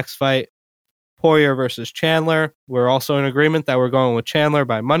 In the next fight, Poirier versus Chandler. We're also in agreement that we're going with Chandler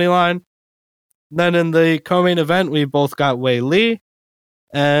by moneyline. Then in the co-main event, we both got Wei Lee.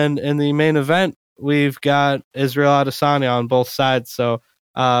 And in the main event, we've got Israel Adesanya on both sides. So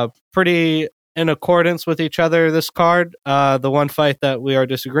pretty in accordance with each other this card. The one fight that we are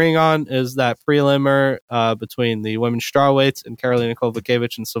disagreeing on is that prelimer between the women's strawweights and Karolina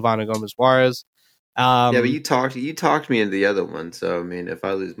Kowalkiewicz and Silvana Gomez-Juarez. Yeah, but you talked me into the other one. So I mean, if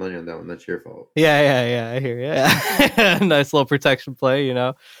I lose money on that one, that's your fault. Yeah. I hear you. Yeah. Nice little protection play, you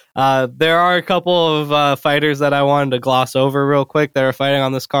know. There are a couple of fighters that I wanted to gloss over real quick that are fighting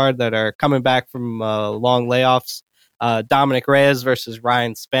on this card that are coming back from long layoffs. Dominic Reyes versus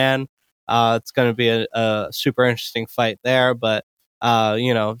Ryan Spann. It's going to be a super interesting fight there, but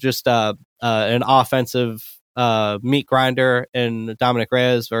just an offensive meat grinder in Dominic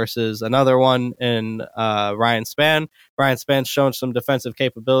Reyes versus another one in Ryan Spann. Ryan Spann's shown some defensive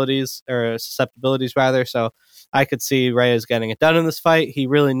capabilities or susceptibilities rather, so I could see Reyes getting it done in this fight. He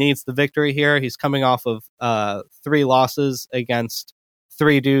really needs the victory here. He's coming off of 3 losses against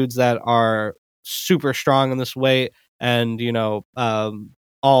 3 dudes that are super strong in this weight, and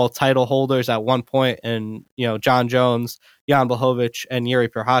all title holders at one point, and John Jones, Jan Blachowicz, and Yuri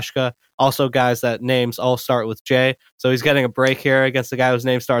Prochazka, also guys that names all start with J. So he's getting a break here against a guy whose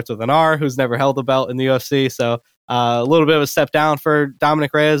name starts with an R, who's never held a belt in the UFC. So a little bit of a step down for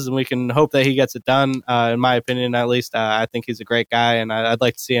Dominic Reyes, and we can hope that he gets it done. In my opinion, at least, I think he's a great guy, and I'd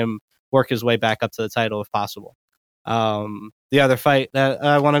like to see him work his way back up to the title if possible. The other fight that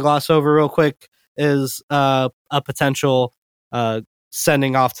I want to gloss over real quick is a potential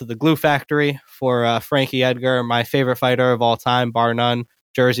sending off to the glue factory for Frankie Edgar, my favorite fighter of all time, bar none,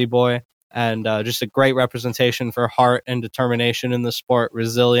 Jersey boy, and just a great representation for heart and determination in the sport,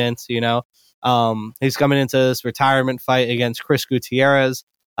 resilience, He's coming into this retirement fight against Chris Gutierrez,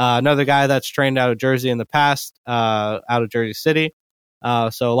 another guy that's trained out of Jersey in the past, out of Jersey City.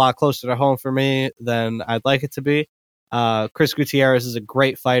 So a lot closer to home for me than I'd like it to be. Chris Gutierrez is a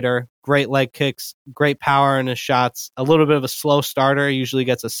great fighter, great leg kicks, great power in his shots, a little bit of a slow starter, usually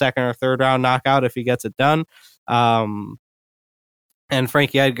gets a second or third round knockout if he gets it done. And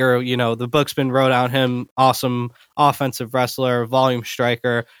Frankie Edgar, the book's been wrote on him, awesome offensive wrestler, volume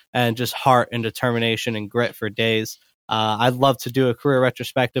striker, and just heart and determination and grit for days. I'd love to do a career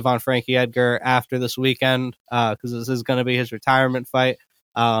retrospective on Frankie Edgar after this weekend because this is going to be his retirement fight.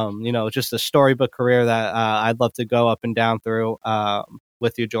 Just a storybook career that I'd love to go up and down through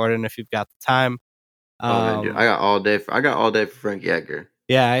with you, Jordan, if you've got the time. Man, dude, I got all day. I got all day for Frankie Edgar.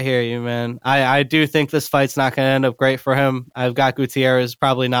 Yeah, I hear you, man. I do think this fight's not going to end up great for him. I've got Gutierrez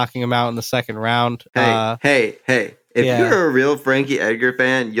probably knocking him out in the second round. Hey! If you're a real Frankie Edgar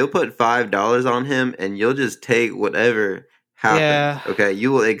fan, you'll put $5 on him, and you'll just take whatever happens. Yeah. Okay,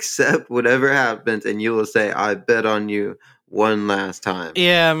 you will accept whatever happens, and you will say, "I bet on you one last time."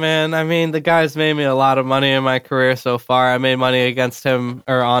 Yeah, man. I mean, the guy's made me a lot of money in my career so far. I made money against him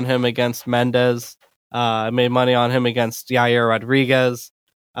or on him against Mendez. I made money on him against Yair Rodriguez,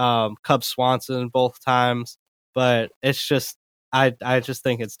 Cub Swanson both times. But it's just, I just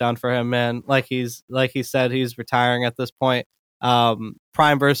think it's done for him, man. Like he said, he's retiring at this point.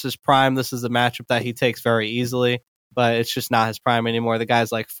 Prime versus Prime. This is a matchup that he takes very easily, but it's just not his prime anymore. The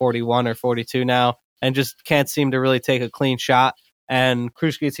guy's like 41 or 42 now, and just can't seem to really take a clean shot. And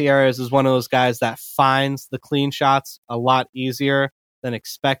Cruz Gutierrez is one of those guys that finds the clean shots a lot easier than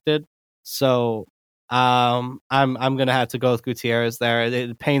expected. So I'm gonna have to go with Gutierrez there.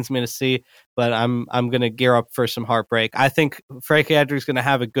 It pains me to see, but I'm gonna gear up for some heartbreak. I think Frankie Edgar's gonna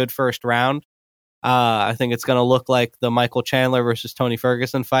have a good first round. I think it's gonna look like the Michael Chandler versus Tony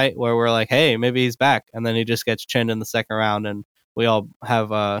Ferguson fight, where we're like, hey, maybe he's back, and then he just gets chinned in the second round, and we all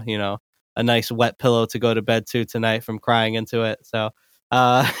have a nice wet pillow to go to bed to tonight from crying into it. So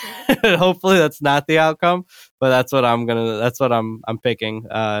hopefully that's not the outcome, but that's what I'm picking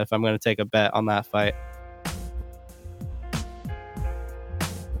if I'm gonna take a bet on that fight.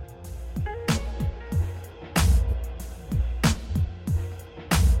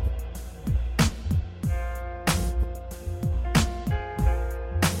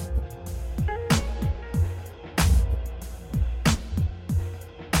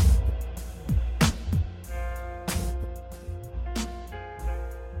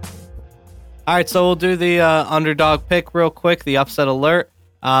 All right, so we'll do the underdog pick real quick, the upset alert.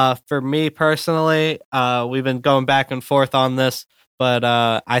 For me personally, we've been going back and forth on this, but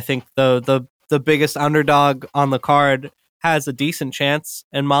I think the biggest underdog on the card has a decent chance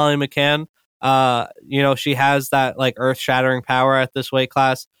in Molly McCann. She has that like earth-shattering power at this weight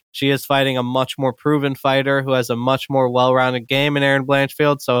class. She is fighting a much more proven fighter who has a much more well-rounded game in Erin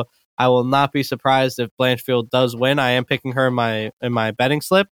Blanchfield, so I will not be surprised if Blanchfield does win. I am picking her in my betting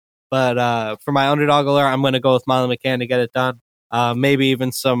slip. But for my underdog alert, I'm going to go with Molly McCann to get it done. Maybe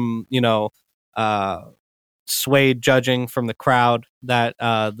even some, swayed judging from the crowd that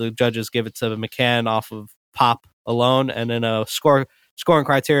the judges give it to McCann off of pop alone, and in a scoring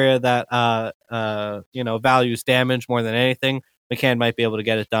criteria that values damage more than anything. McCann might be able to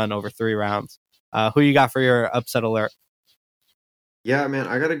get it done over 3 rounds. Who you got for your upset alert? Yeah, man,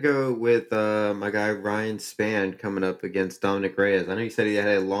 I gotta go with my guy Ryan Spann coming up against Dominic Reyes. I know you said he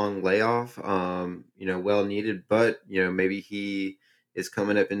had a long layoff, well needed, but maybe he is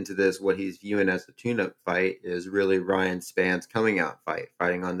coming up into this. What he's viewing as a tune-up fight is really Ryan Spann's coming out fight,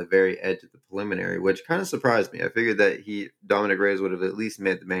 fighting on the very edge of the preliminary, which kind of surprised me. I figured that Dominic Reyes would have at least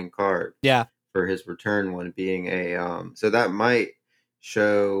made the main card. Yeah, for his return one being so that might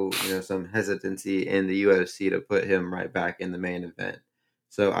show some hesitancy in the UFC to put him right back in the main event.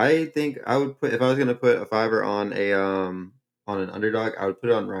 So I think I would put, if I was going to put a fiver on on an underdog, I would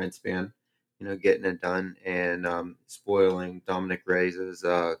put it on Ryan Spann, getting it done and spoiling Dominic Reyes'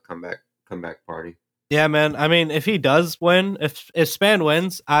 comeback party. Yeah, man. I mean, if he does win, if Spann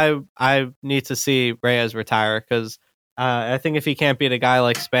wins, I need to see Reyes retire, because I think if he can't beat a guy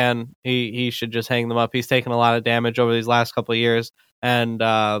like Spann, he should just hang them up. He's taken a lot of damage over these last couple of years, and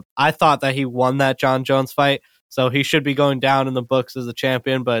I thought that he won that John Jones fight, so he should be going down in the books as a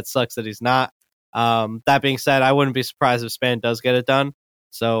champion, but it sucks that he's not. That being said, I wouldn't be surprised if Spann does get it done,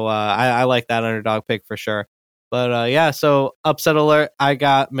 so I like that underdog pick for sure. But yeah, so upset alert, I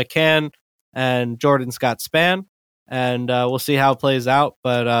got McCann, and Jordan's got Spann, and we'll see how it plays out,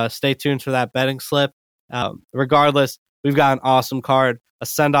 but stay tuned for that betting slip. Regardless, we've got an awesome card, a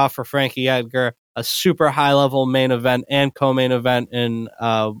send-off for Frankie Edgar, a super high-level main event and co-main event in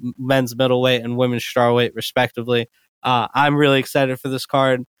men's middleweight and women's strawweight, respectively. I'm really excited for this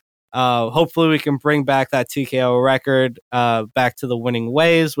card. Hopefully we can bring back that TKO record back to the winning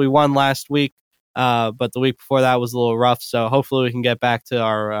ways. We won last week, but the week before that was a little rough, so hopefully we can get back to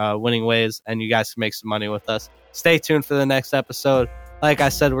our winning ways and you guys can make some money with us. Stay tuned for the next episode. Like I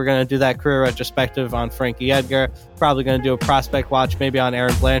said, we're going to do that career retrospective on Frankie Edgar. Probably going to do a prospect watch maybe on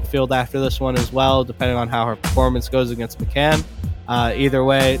Erin Blanchfield after this one as well, depending on how her performance goes against McCann. Either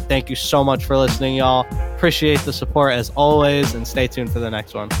way, thank you so much for listening, y'all. Appreciate the support as always, and stay tuned for the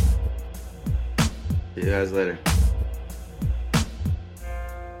next one. See you guys later.